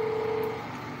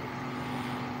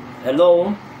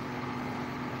 Hello.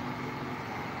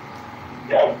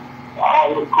 Yes.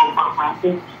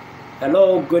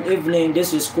 Hello. Good evening.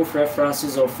 This is Kufre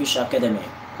Francis of Fish Academy.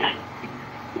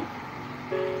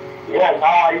 Yes.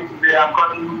 How are you today? I'm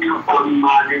calling you from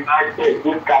the United States,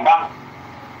 with Gabon.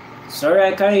 Sorry,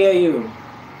 I can't hear you.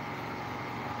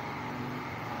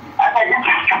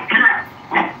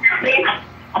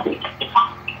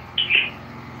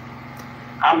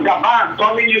 I'm Gabon,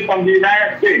 calling you from the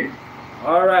United States.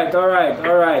 All right.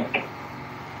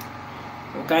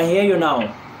 We can hear you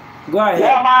now. Go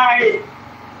ahead.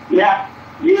 Yeah,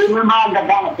 you remember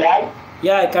Gabon, right?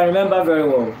 Yeah, I can remember very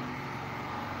well.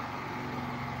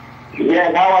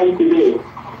 Yeah, how are you today?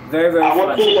 Very, very I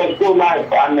was in the school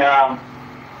life, and I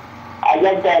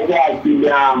just said that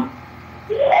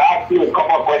I ask you a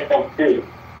couple of questions too.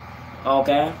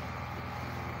 Okay.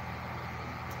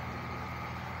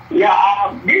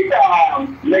 Yeah, these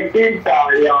machines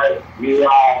are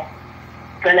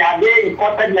they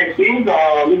imported machines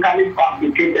or locally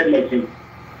fabricated machines?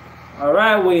 All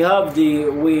right, we have the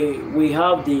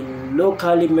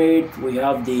locally made, we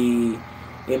have the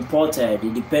imported.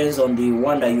 It depends on the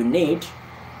one that you need.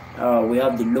 We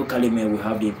have the locally made, we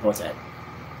have the imported.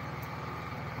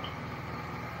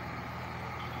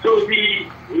 So the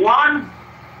ones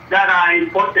that are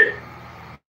imported,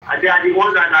 they are the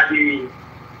ones that are the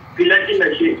filleting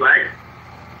machines, right?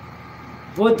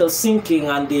 Both the sinking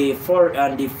and the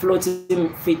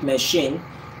floating feed machine,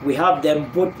 we have them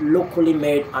both locally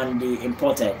made and the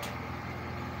imported.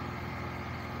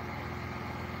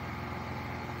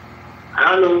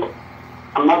 I don't know.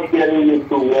 I'm not hearing you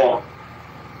too well.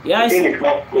 Yes. I think it's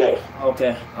not clear.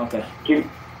 Okay. Keep.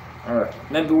 All right.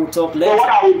 Maybe we'll talk So later. what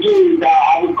I will do is that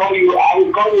I will call you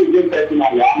again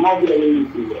personally. I'm not hearing you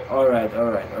too well. All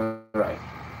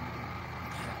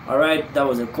right. That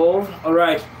was a call. All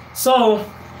right. So,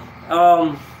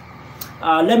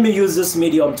 let me use this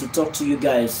medium to talk to you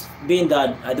guys. Being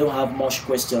that I don't have much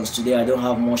questions today, I don't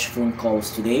have much phone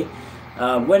calls today.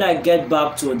 When I get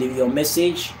back to your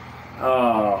message,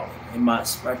 in my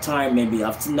spare time, maybe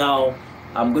after now,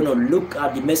 I'm gonna look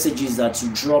at the messages that you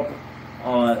drop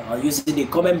using the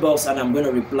comment box, and I'm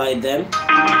gonna reply them.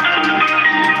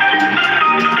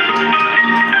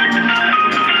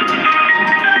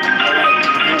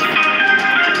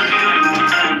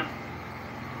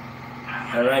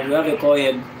 All right, we have a call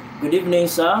here. Good evening,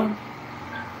 sir.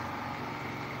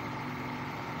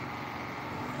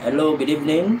 Hello, good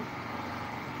evening.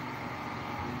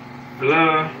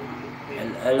 Hello.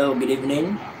 Hello, good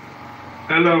evening.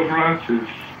 Hello, Francis.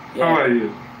 Yeah. How are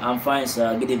you? I'm fine,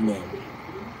 sir. Good evening.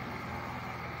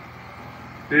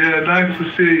 Yeah, nice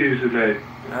to see you today.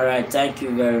 All right, thank you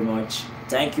very much.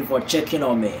 Thank you for checking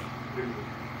on me.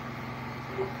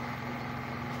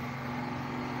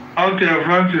 Okay,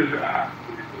 Francis.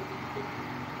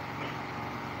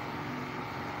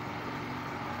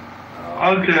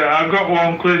 Okay, I got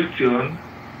one question.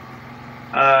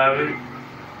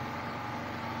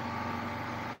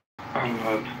 Oh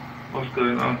Lord, what's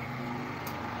going on?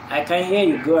 I can hear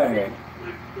you. Go ahead.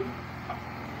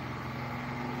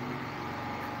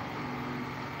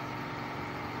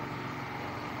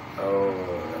 Oh,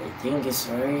 I think it's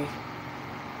right.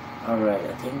 All right,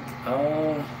 I think.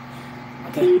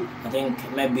 Okay. I think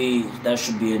maybe that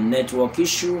should be a network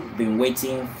issue. Been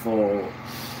waiting for.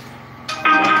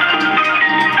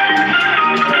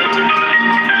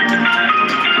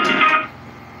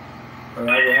 All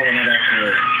right, we have another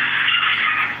call.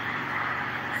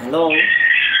 Hello.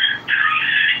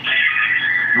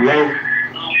 Hello.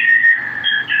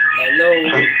 Hello.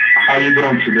 How you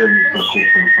doing today, Mr.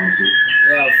 Copeland, Francis?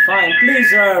 Yeah, fine. Please,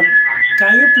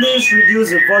 can you please reduce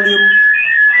the volume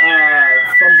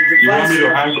from the device? You want me to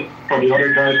hang for the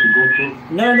other guys to go through?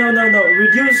 No.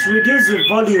 Reduce the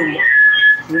volume.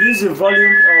 Reduce the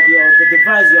volume of the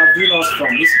device you are viewing us from.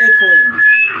 It's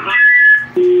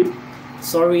echoing.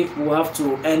 Sorry, we'll have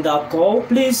to end our call.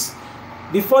 Please,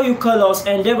 before you call us,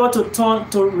 endeavor to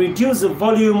reduce the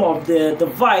volume of the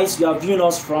device you are viewing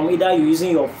us from. Either you're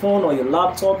using your phone or your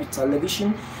laptop, your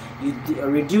television. You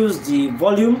reduce the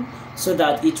volume so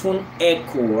that it won't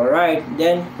echo. All right.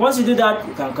 Then once you do that,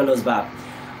 you can call us back.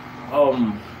 All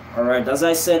right. As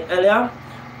I said earlier,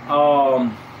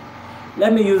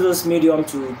 let me use this medium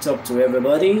to talk to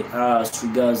everybody as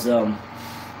regards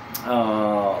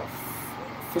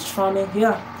fish farming.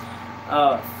 Yeah.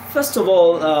 First of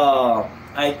all,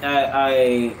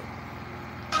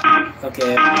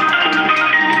 okay.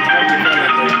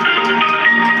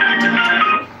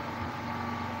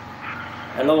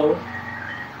 Hello.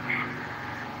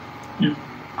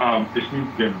 It's me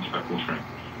again, Mr. Copeland.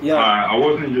 Yeah. I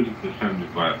wasn't using the same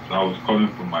device. I was calling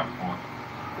from my phone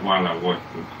while I worked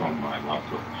from my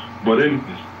laptop. But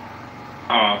anyways,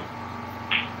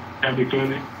 can you hear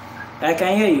me? I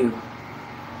can hear you.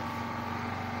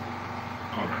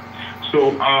 Alright.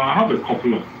 So I have a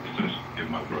couple of questions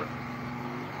in my brother.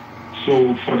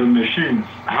 So for the machines,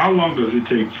 how long does it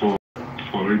take for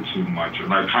it to mature?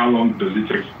 Like how long does it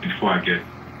take before I get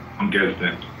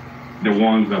them? The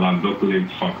ones that are locally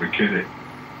fabricated.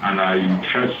 And I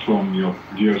heard from your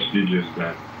previous videos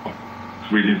that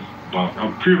reading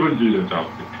about previous videos out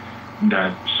there,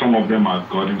 that some of them are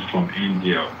gotten from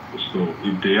India. So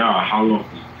if they are, how long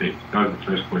does it take? That's the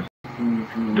first question.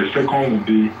 The second would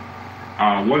be,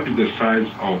 what is the size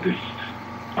of this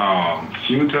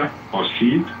filter or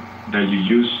seed that you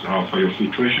use for your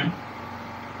filtration?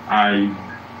 I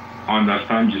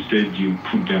understand you said you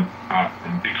put them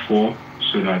before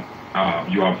so that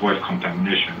you avoid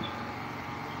contaminations.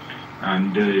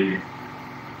 And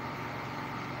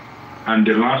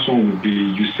the last one would be,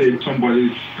 you said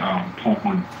somebody's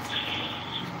pond,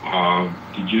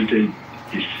 did you say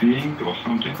is seeing or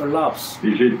something? Collapse.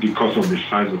 Is it because of the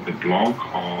size of the block,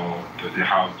 or does it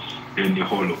have any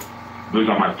hollow? Those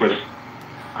are my questions.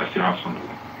 I still have some of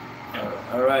them.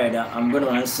 All right, I'm going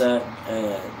to answer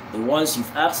the ones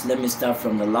you've asked. Let me start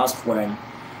from the last one.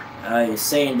 You're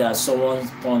saying that someone's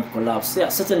pond collapsed. Yeah,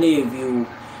 certainly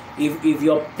if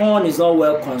your pond is not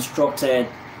well constructed,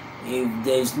 if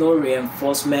there is no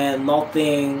reinforcement,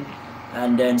 nothing,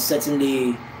 and then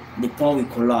certainly the pond will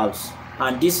collapse.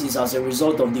 And this is as a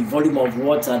result of the volume of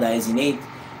water that is in it.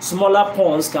 Smaller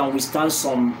ponds can withstand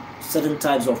some certain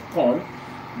types of pond,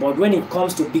 But when it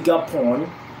comes to bigger pond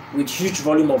with huge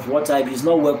volume of water, if it's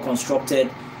not well constructed,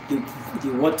 the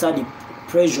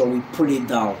pressure will pull it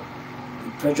down.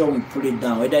 The pressure will pull it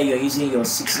down. Whether you're using your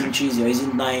 6 inches, you're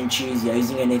using 9 inches, you're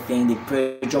using anything, the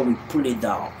pressure will pull it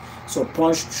down. So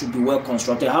pond should be well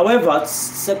constructed. However,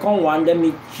 second one, let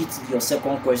me hit your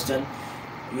second question.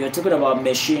 You're talking about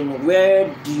machine. Where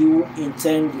do you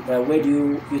intend?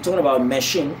 You're talking about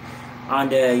machine,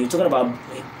 and you're talking about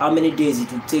how many days it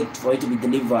will take for it to be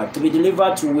delivered. To be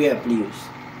delivered to where, please?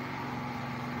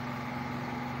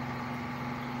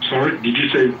 Sorry, did you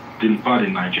say delivered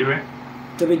in Nigeria?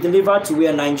 To be delivered to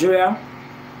where, Nigeria?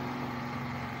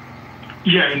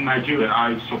 Yeah, in Nigeria,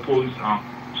 I suppose.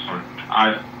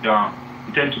 I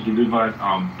intend to deliver,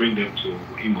 bring them to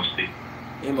Imo State.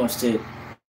 Imo State.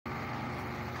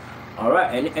 All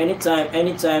right.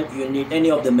 Anytime you need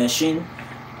any of the machine,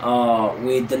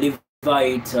 we deliver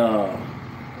it.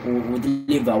 We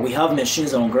deliver. We have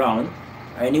machines on ground.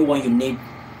 Anyone you need,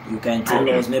 you can tell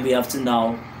us maybe after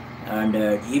now. And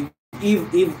if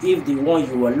the one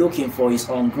you were looking for is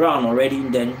on ground already,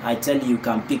 then I tell you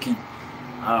can pick it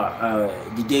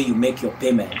the day you make your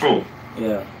payment. Oh.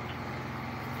 Yeah.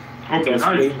 Okay.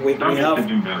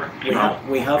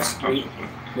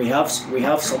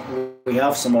 We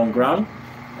have some on ground,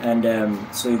 and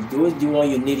so if the one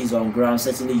you need is on ground,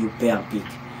 certainly you pay and pick.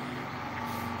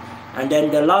 And then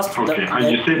the last. Okay.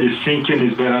 And you said the sinking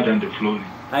is better than the floating.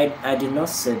 I did not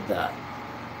say that.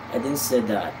 I didn't say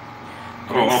that.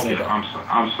 Okay. I'm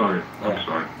sorry.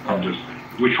 I'm just.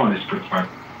 Which one is preferred?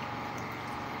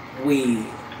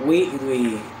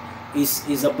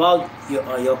 It's about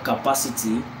your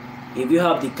capacity. If you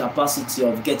have the capacity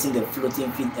of getting the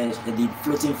floating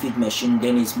feed machine,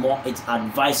 then it's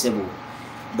advisable.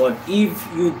 But if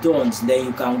you don't, then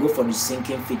you can go for the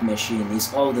sinking feed machine.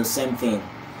 It's all the same thing,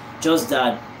 just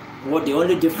that the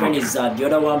only difference is that the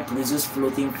other one produces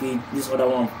floating feed, this other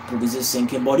one produces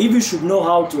sinking. But if you should know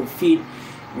how to feed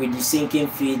with the sinking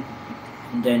feed,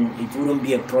 then it wouldn't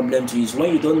be a problem to use. When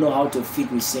you don't know how to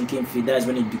feed with sinking feed, that's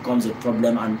when it becomes a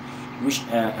problem, and which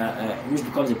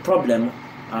becomes a problem.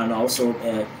 And also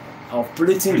of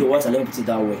polluting the water. Let me put it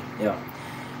that way. Yeah,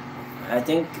 I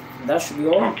think that should be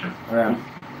all. Okay. All right.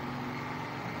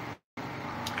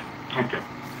 Okay.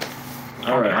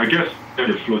 All right. I guess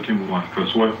the floating one,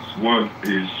 because what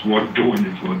doing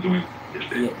is what doing.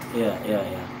 Yeah.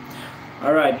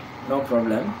 All right. No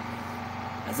problem.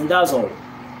 I think that's all.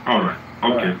 All right.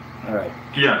 Okay. All right.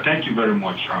 Yeah. Thank you very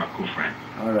much, co-friend.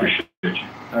 All right. Appreciate you.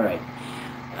 All right.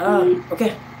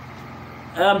 Okay.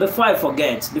 Before I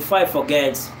forget,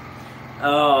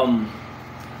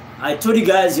 I told you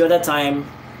guys the other time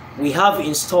we have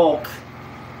in stock.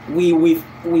 We've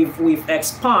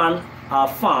expanded our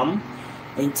farm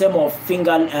in terms of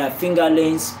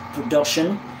fingerlings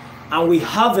production, and we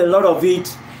have a lot of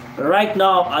it right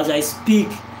now as I speak.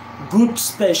 Good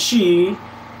species,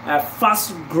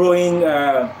 fast-growing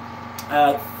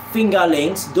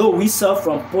fingerlings. Though we sell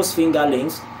from post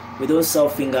fingerlings. We don't sell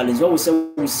fingerlings. What we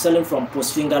sell, we're selling from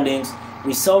post fingerlings.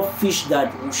 We sell fish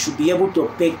that we should be able to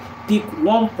pick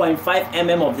 1.5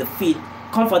 mm of the feet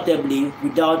comfortably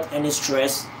without any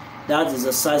stress. That is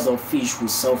the size of fish we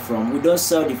sell from. We don't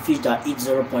sell the fish that eat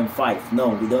 0.5. No,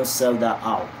 we don't sell that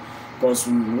out, because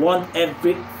we want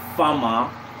every farmer.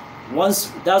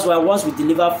 That's why once we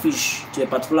deliver fish to a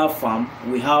particular farm,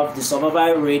 we have the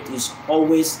survival rate is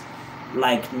always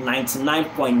like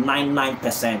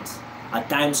 99.99%. At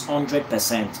times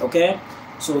 100%. Okay,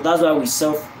 so that's why we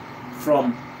sell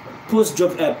from post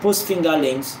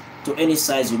fingerlings to any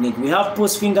size you need. We have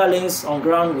post fingerlings on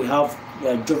ground. We have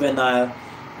juvenile.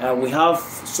 We have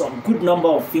some good number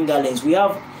of fingerlings. We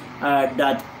have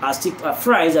that are still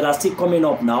fries that are still coming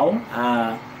up now,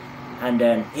 and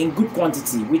then in good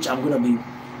quantity, which I'm going to be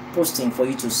posting for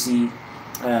you to see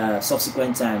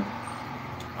subsequent time.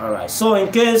 All right. So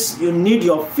in case you need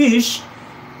your fish.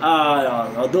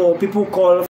 Although people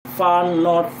call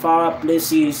far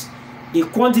places, the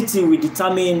quantity will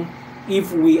determine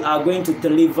if we are going to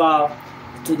deliver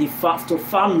to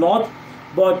far north,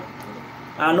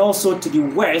 and also to the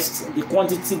west. The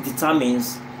quantity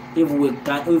determines if we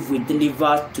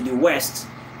deliver to the west.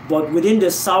 But within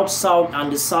the south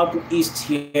and the southeast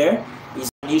here is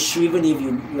an issue. Even if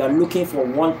you are looking for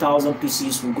 1,000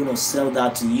 pieces, we're going to sell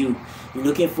that to you. You're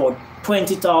looking for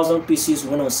 20,000 pieces,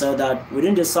 we're going to sell that.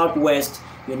 Within the southwest,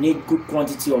 you need good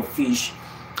quantity of fish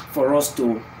for us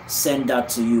to send that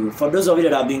to you. For those of you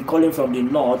that have been calling from the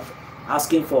north,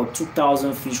 asking for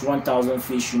 2,000 fish, 1,000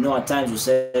 fish, at times we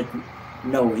said,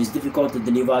 no, it's difficult to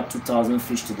deliver 2,000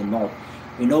 fish to the north.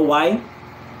 You know why?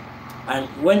 And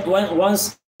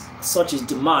once such is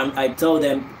demand, I tell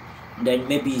them then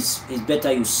maybe it's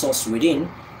better you source within,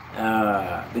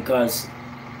 because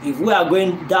if we are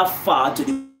going that far to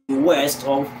the west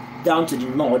or down to the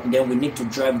north, then we need to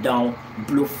drive down,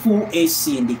 blow full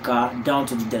AC in the car down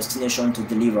to the destination to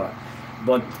deliver.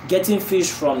 But getting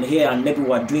fish from here, and maybe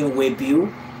we're doing way bill,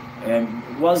 and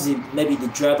once maybe the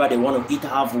driver, they want to eat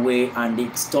halfway and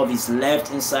the stuff is left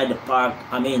inside the park,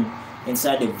 I mean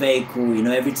inside the vehicle, you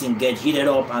know, everything get heated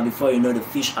up, and before you know, the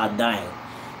fish are dying.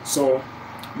 So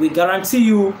we guarantee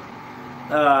you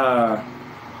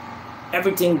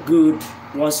everything good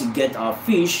once you get our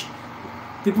fish.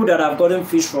 People that have gotten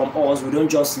fish from us, we don't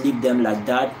just leave them like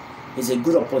that. It's a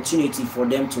good opportunity for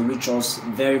them to reach us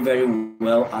very, very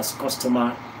well as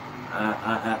customer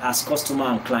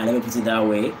and client. Let me put it that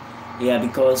way. Yeah,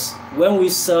 because when we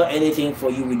sell anything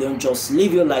for you, we don't just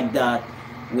leave you like that.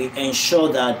 We ensure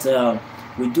that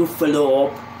we do follow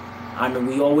up, and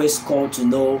we always call to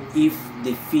know if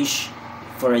the fish,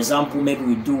 for example, maybe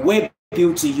we do way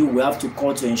bill to you, we have to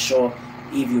call to ensure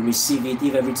if you receive it,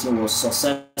 if everything was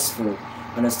successful.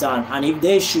 Understand? And if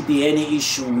there should be any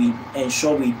issue, we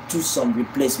ensure we do some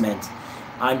replacement.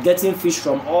 And getting fish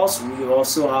from us, we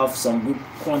also have some good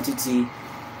quantity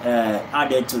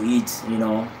added to it. You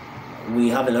know, we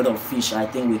have a lot of fish. I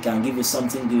think we can give you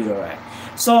something good. All right.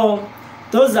 So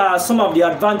those are some of the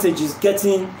advantages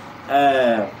getting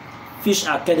Fish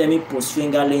Academy post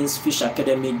fingerlings, Fish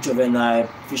Academy juvenile,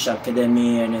 Fish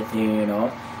Academy anything. You know,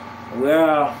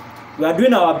 we are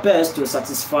doing our best to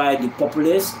satisfy the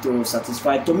populace, to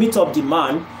meet up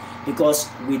demand, because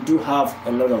we do have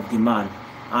a lot of demand,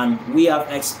 and we've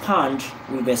expanded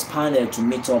to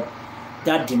meet up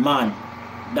that demand,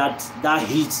 that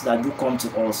heat that do come to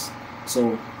us.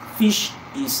 So fish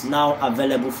is now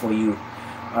available for you.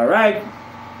 All right.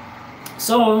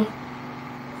 So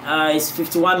it's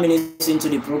 51 minutes into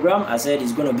the program. I said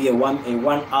it's going to be a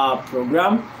one hour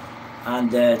program, and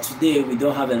today we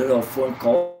don't have a lot of phone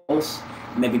calls.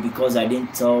 Maybe because I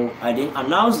didn't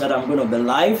announce that I'm going to be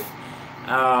live.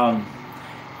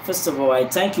 First of all, I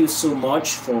thank you so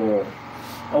much for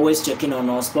always checking on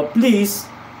us. But please,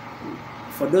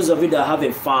 for those of you that have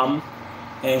a farm,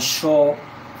 ensure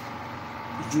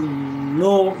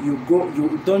you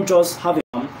don't just have a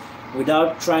farm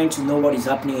without trying to know what is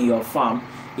happening in your farm.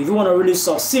 If you want to really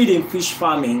succeed in fish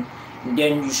farming,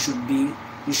 then you should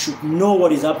know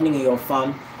what is happening in your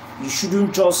farm. You should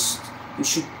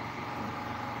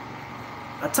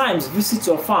at times visit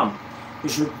your farm. You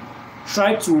should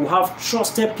try to have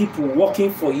trusted people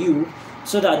working for you,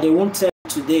 so that they won't tell you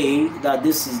today that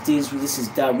this is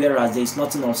that, whereas there is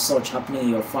nothing of such happening in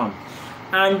your farm.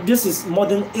 And this is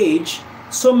modern age.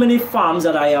 So many farms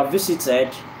that I have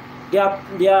visited, they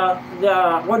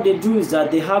are what they do is that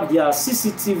they have their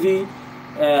CCTV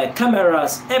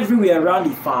cameras everywhere around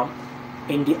the farm.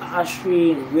 In the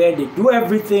hatchery where they do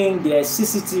everything, there's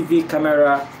CCTV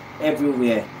camera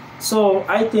everywhere. So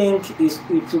I think it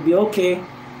will be okay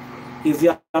if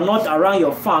you are not around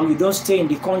your farm, you don't stay in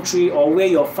the country or where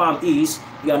your farm is,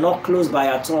 you are not close by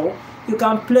at all. You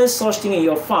can place such thing in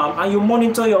your farm, and you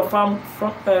monitor your farm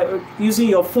from using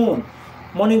your phone.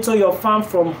 Monitor your farm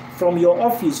from your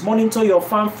office. Monitor your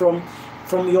farm from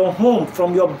your home,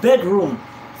 from your bedroom,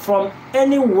 from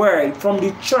anywhere, from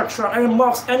the church, from any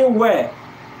mosque, anywhere.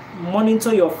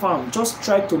 Monitor your farm. Just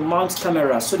try to mount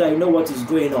cameras so that you know what is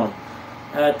going on.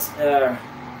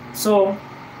 So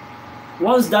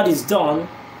once that is done,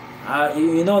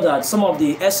 you know that some of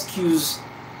the SQs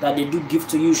that they do give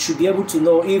to you should be able to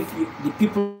know if the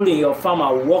people in your farm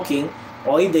are working,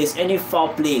 or if there is any foul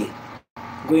play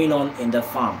going on in the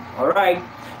farm. All right.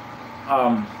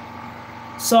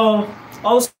 So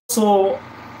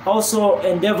also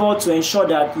endeavor to ensure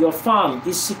that your farm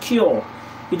is secure.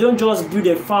 You don't just build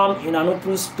a farm in an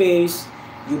open space,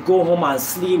 you go home and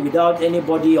sleep without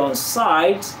anybody on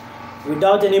site,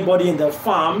 without anybody in the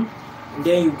farm, and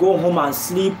then you go home and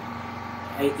sleep.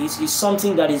 It's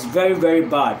something that is very, very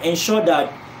bad. Ensure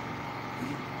that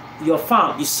your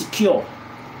farm is secure.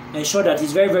 Ensure that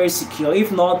it's very, very secure.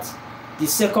 If not, the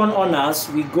second owners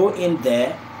will go in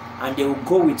there and they will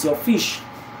go with your fish.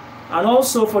 And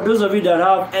also, for those of you that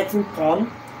have earthen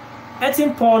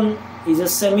pond is a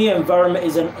semi-natural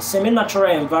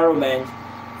environment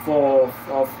for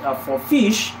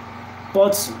fish.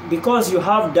 But because you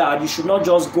have that, you should not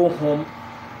just go home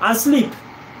and sleep.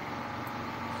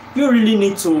 You really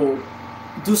need to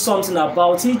do something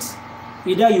about it.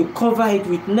 Either you cover it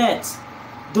with nets.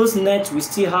 Those nets, we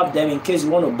still have them in case you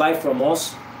want to buy from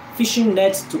us. Fishing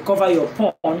nets to cover your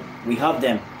pond, we have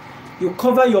them. You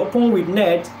cover your pond with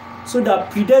net so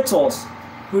that predators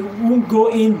won't go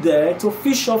in there to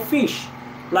fish your fish.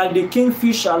 Like the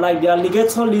kingfisher, like the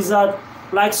alligator lizard,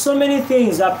 like so many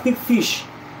things that pick fish,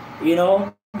 you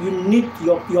know, you need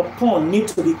your pond need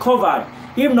to be covered.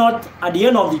 If not, at the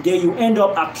end of the day, you end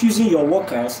up accusing your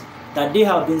workers that they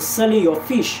have been selling your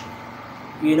fish,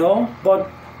 you know. But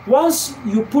once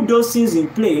you put those things in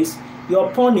place,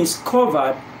 your pond is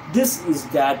covered. This is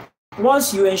that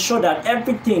once you ensure that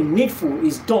everything needful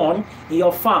is done in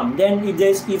your farm, then if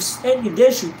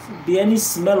there should be any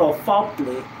smell of foul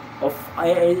play,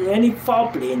 any foul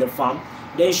play in the farm,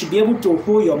 then you should be able to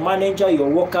hold your manager, your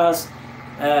workers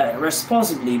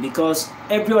responsibly, because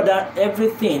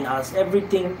everything has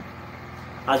been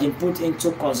put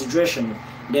into consideration.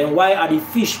 Then why are the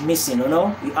fish missing? You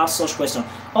know, you ask such question.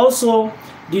 Also,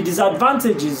 the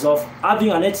disadvantages of having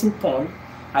an eating pond,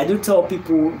 I do tell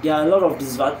people there are a lot of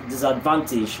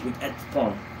disadvantage with eating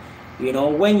pond. You know,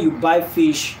 when you buy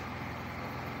fish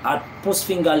at post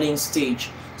fingerling stage,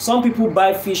 some people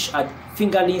buy fish at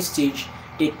fingerling stage,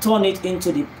 they turn it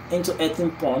into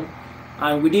eating pond,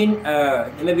 and within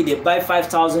maybe they buy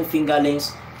 5,000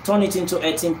 fingerlings, turn it into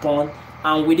eating pond,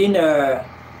 and within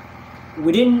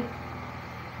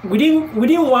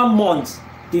 1 month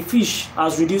the fish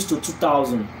has reduced to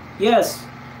 2,000. Yes,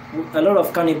 a lot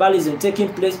of cannibalism taking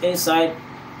place inside,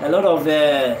 a lot of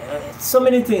so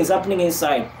many things happening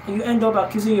inside. You end up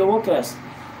accusing your workers.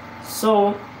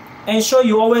 So ensure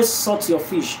you always sort your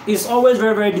fish. It's always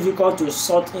very, very difficult to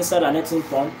sort inside an eating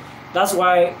pond. That's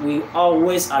why we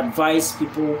always advise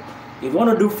people, if you want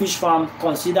to do fish farm,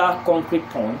 consider concrete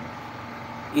pond.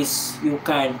 You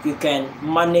can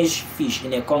manage fish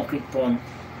in a concrete pond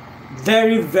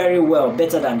very, very well,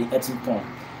 better than the eating pond.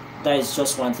 That is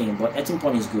just one thing, but eating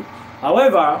pond is good.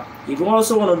 However, if you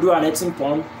also want to do an eating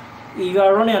pond, if you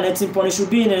are running an eating pond, it should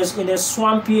be in a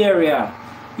swampy area.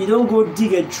 You don't go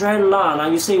dig a dry land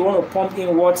and you say you want to pump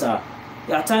in water.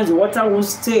 At times the water won't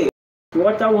stay. The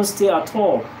water won't stay at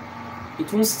all.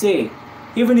 It won't stay.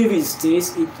 Even if it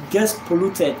stays, it gets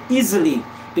polluted easily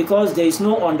because there is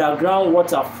no underground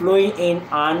water flowing in,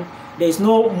 and there is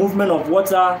no movement of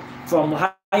water from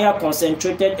higher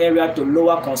concentrated area to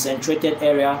lower concentrated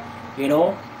area. You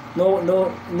know, no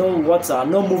water,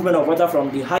 no movement of water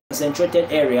from the high concentrated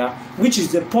area, which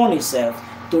is the pond itself,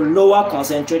 to lower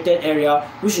concentrated area,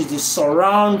 which is the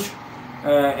surround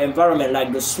environment,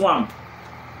 like the swamp.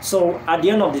 So at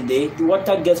the end of the day, the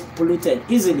water gets polluted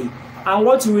easily, and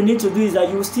what you will need to do is that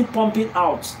you will still pump it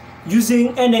out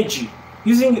using energy,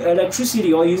 using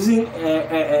electricity, or using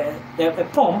a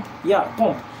pump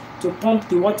to pump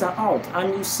the water out.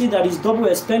 And you see that it's double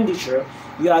expenditure.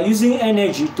 You are using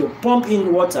energy to pump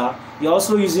in water, you're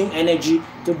also using energy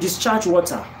to discharge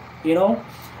water, you know.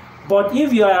 But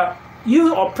if you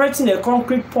operating a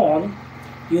concrete pond,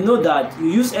 you know that you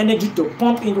use energy to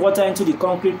pump in water into the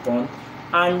concrete pond,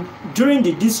 and during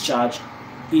the discharge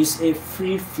is a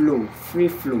free flow,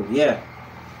 yeah.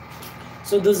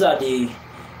 So those are the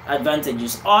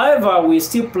advantages. However, we're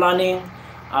still planning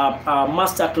our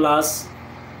master class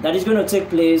that is going to take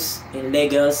place in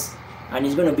Lagos, and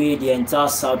it's going to be the entire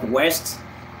Southwest.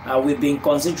 We've been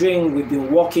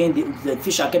working, the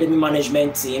Fish Academy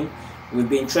management team, we've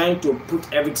been trying to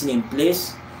put everything in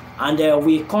place, and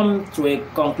we come to a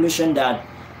conclusion that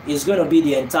it's going to be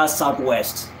the entire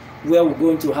Southwest, where we're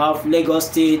going to have Lagos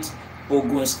State,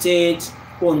 Ogun State,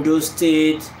 Ondo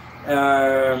State,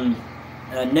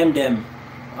 name them,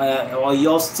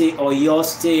 Oyo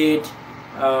State,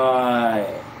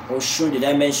 Oshun, did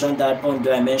I mention that?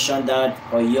 Ondo, I mentioned that.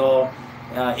 Oyo,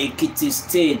 Ekiti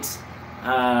State,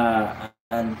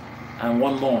 and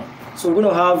one more. So we're going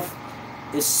to have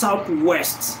a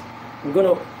Southwest. We're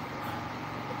going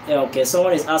to, okay,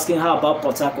 someone is asking how about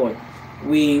Port Harcourt.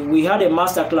 We had a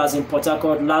master class in Port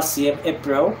Harcourt last year,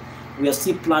 April. We are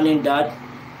still planning that.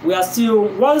 We are still,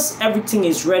 once everything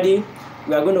is ready,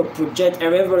 we are going to project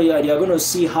everybody. You are going to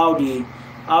see how the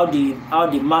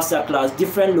master class,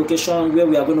 different locations where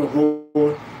we are going to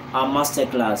hold our master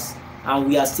class, and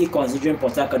we are still considering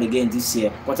Port Harcourt again this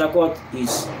year. Port Harcourt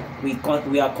is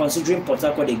we are considering Port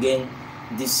Harcourt again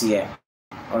this year.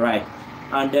 All right,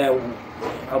 and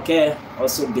okay,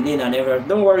 also Benin and everything.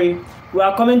 Don't worry, we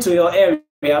are coming to your area.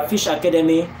 Fish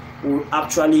Academy will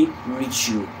actually reach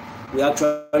you. We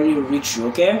actually reach you.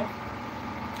 Okay,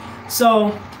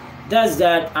 so that's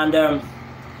that, and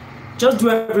just do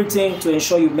everything to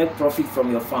ensure you make profit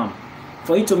from your farm.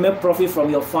 For you to make profit from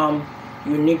your farm,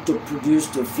 you need to produce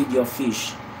to feed your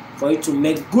fish. For you to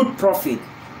make good profit,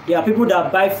 there are people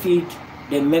that buy feed,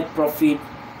 they make profit,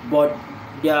 but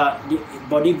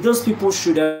if those people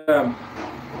should,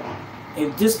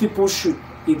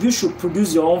 if you should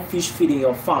produce your own fish feed in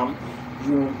your farm,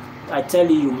 I tell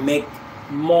you, you make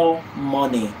more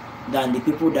money than the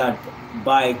people that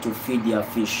buy to feed their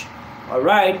fish. All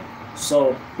right,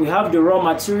 so we have the raw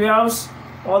materials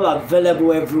all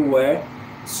available everywhere.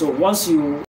 So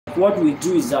what we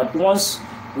do is that once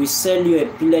we sell you a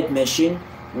pellet machine,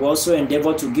 we also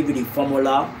endeavor to give you the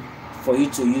formula for you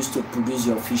to use to produce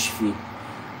your fish feed.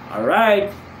 All right,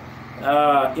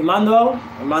 Emmanuel,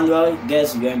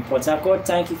 guess you're in Port Harcourt.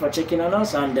 Thank you for checking on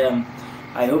us, and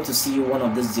I hope to see you one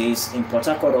of these days in Port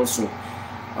Harcourt also.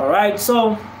 All right,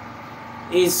 so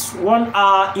it's 1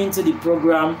 hour into the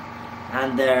program,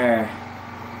 and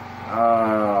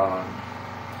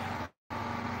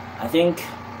I think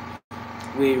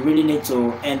we really need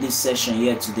to end this session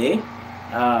here today.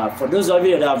 For those of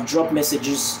you that have dropped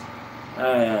messages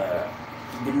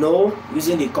below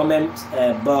using the comment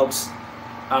box,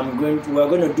 we're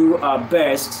going to do our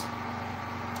best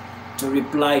to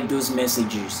reply those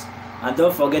messages. And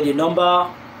don't forget the number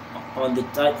on the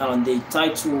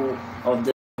title of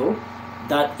the video.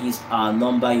 That is our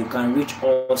number. You can reach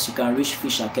us. You can reach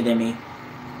Fish Academy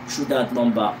through that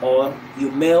number, or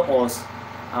you mail us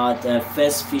at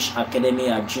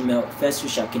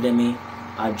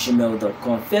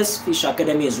firstfishacademy@gmail.com. First Fish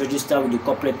Academy is registered with the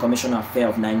Corporate Commission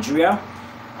Affairs of Nigeria,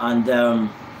 and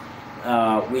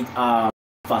with our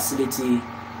facility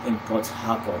in Port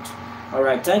Harcourt. All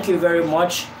right, thank you very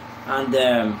much, and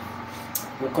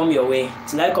we'll come your way.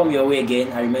 Till I come your way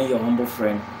again, I remain your humble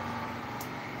friend.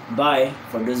 Bye.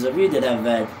 For those of you that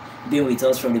have been with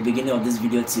us from the beginning of this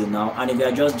video till now, and if you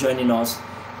are just joining us,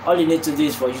 all you need to do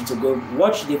is for you to go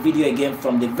watch the video again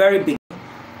from the very beginning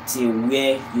till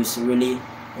where you really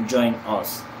join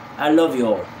us. I love you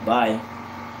all. Bye.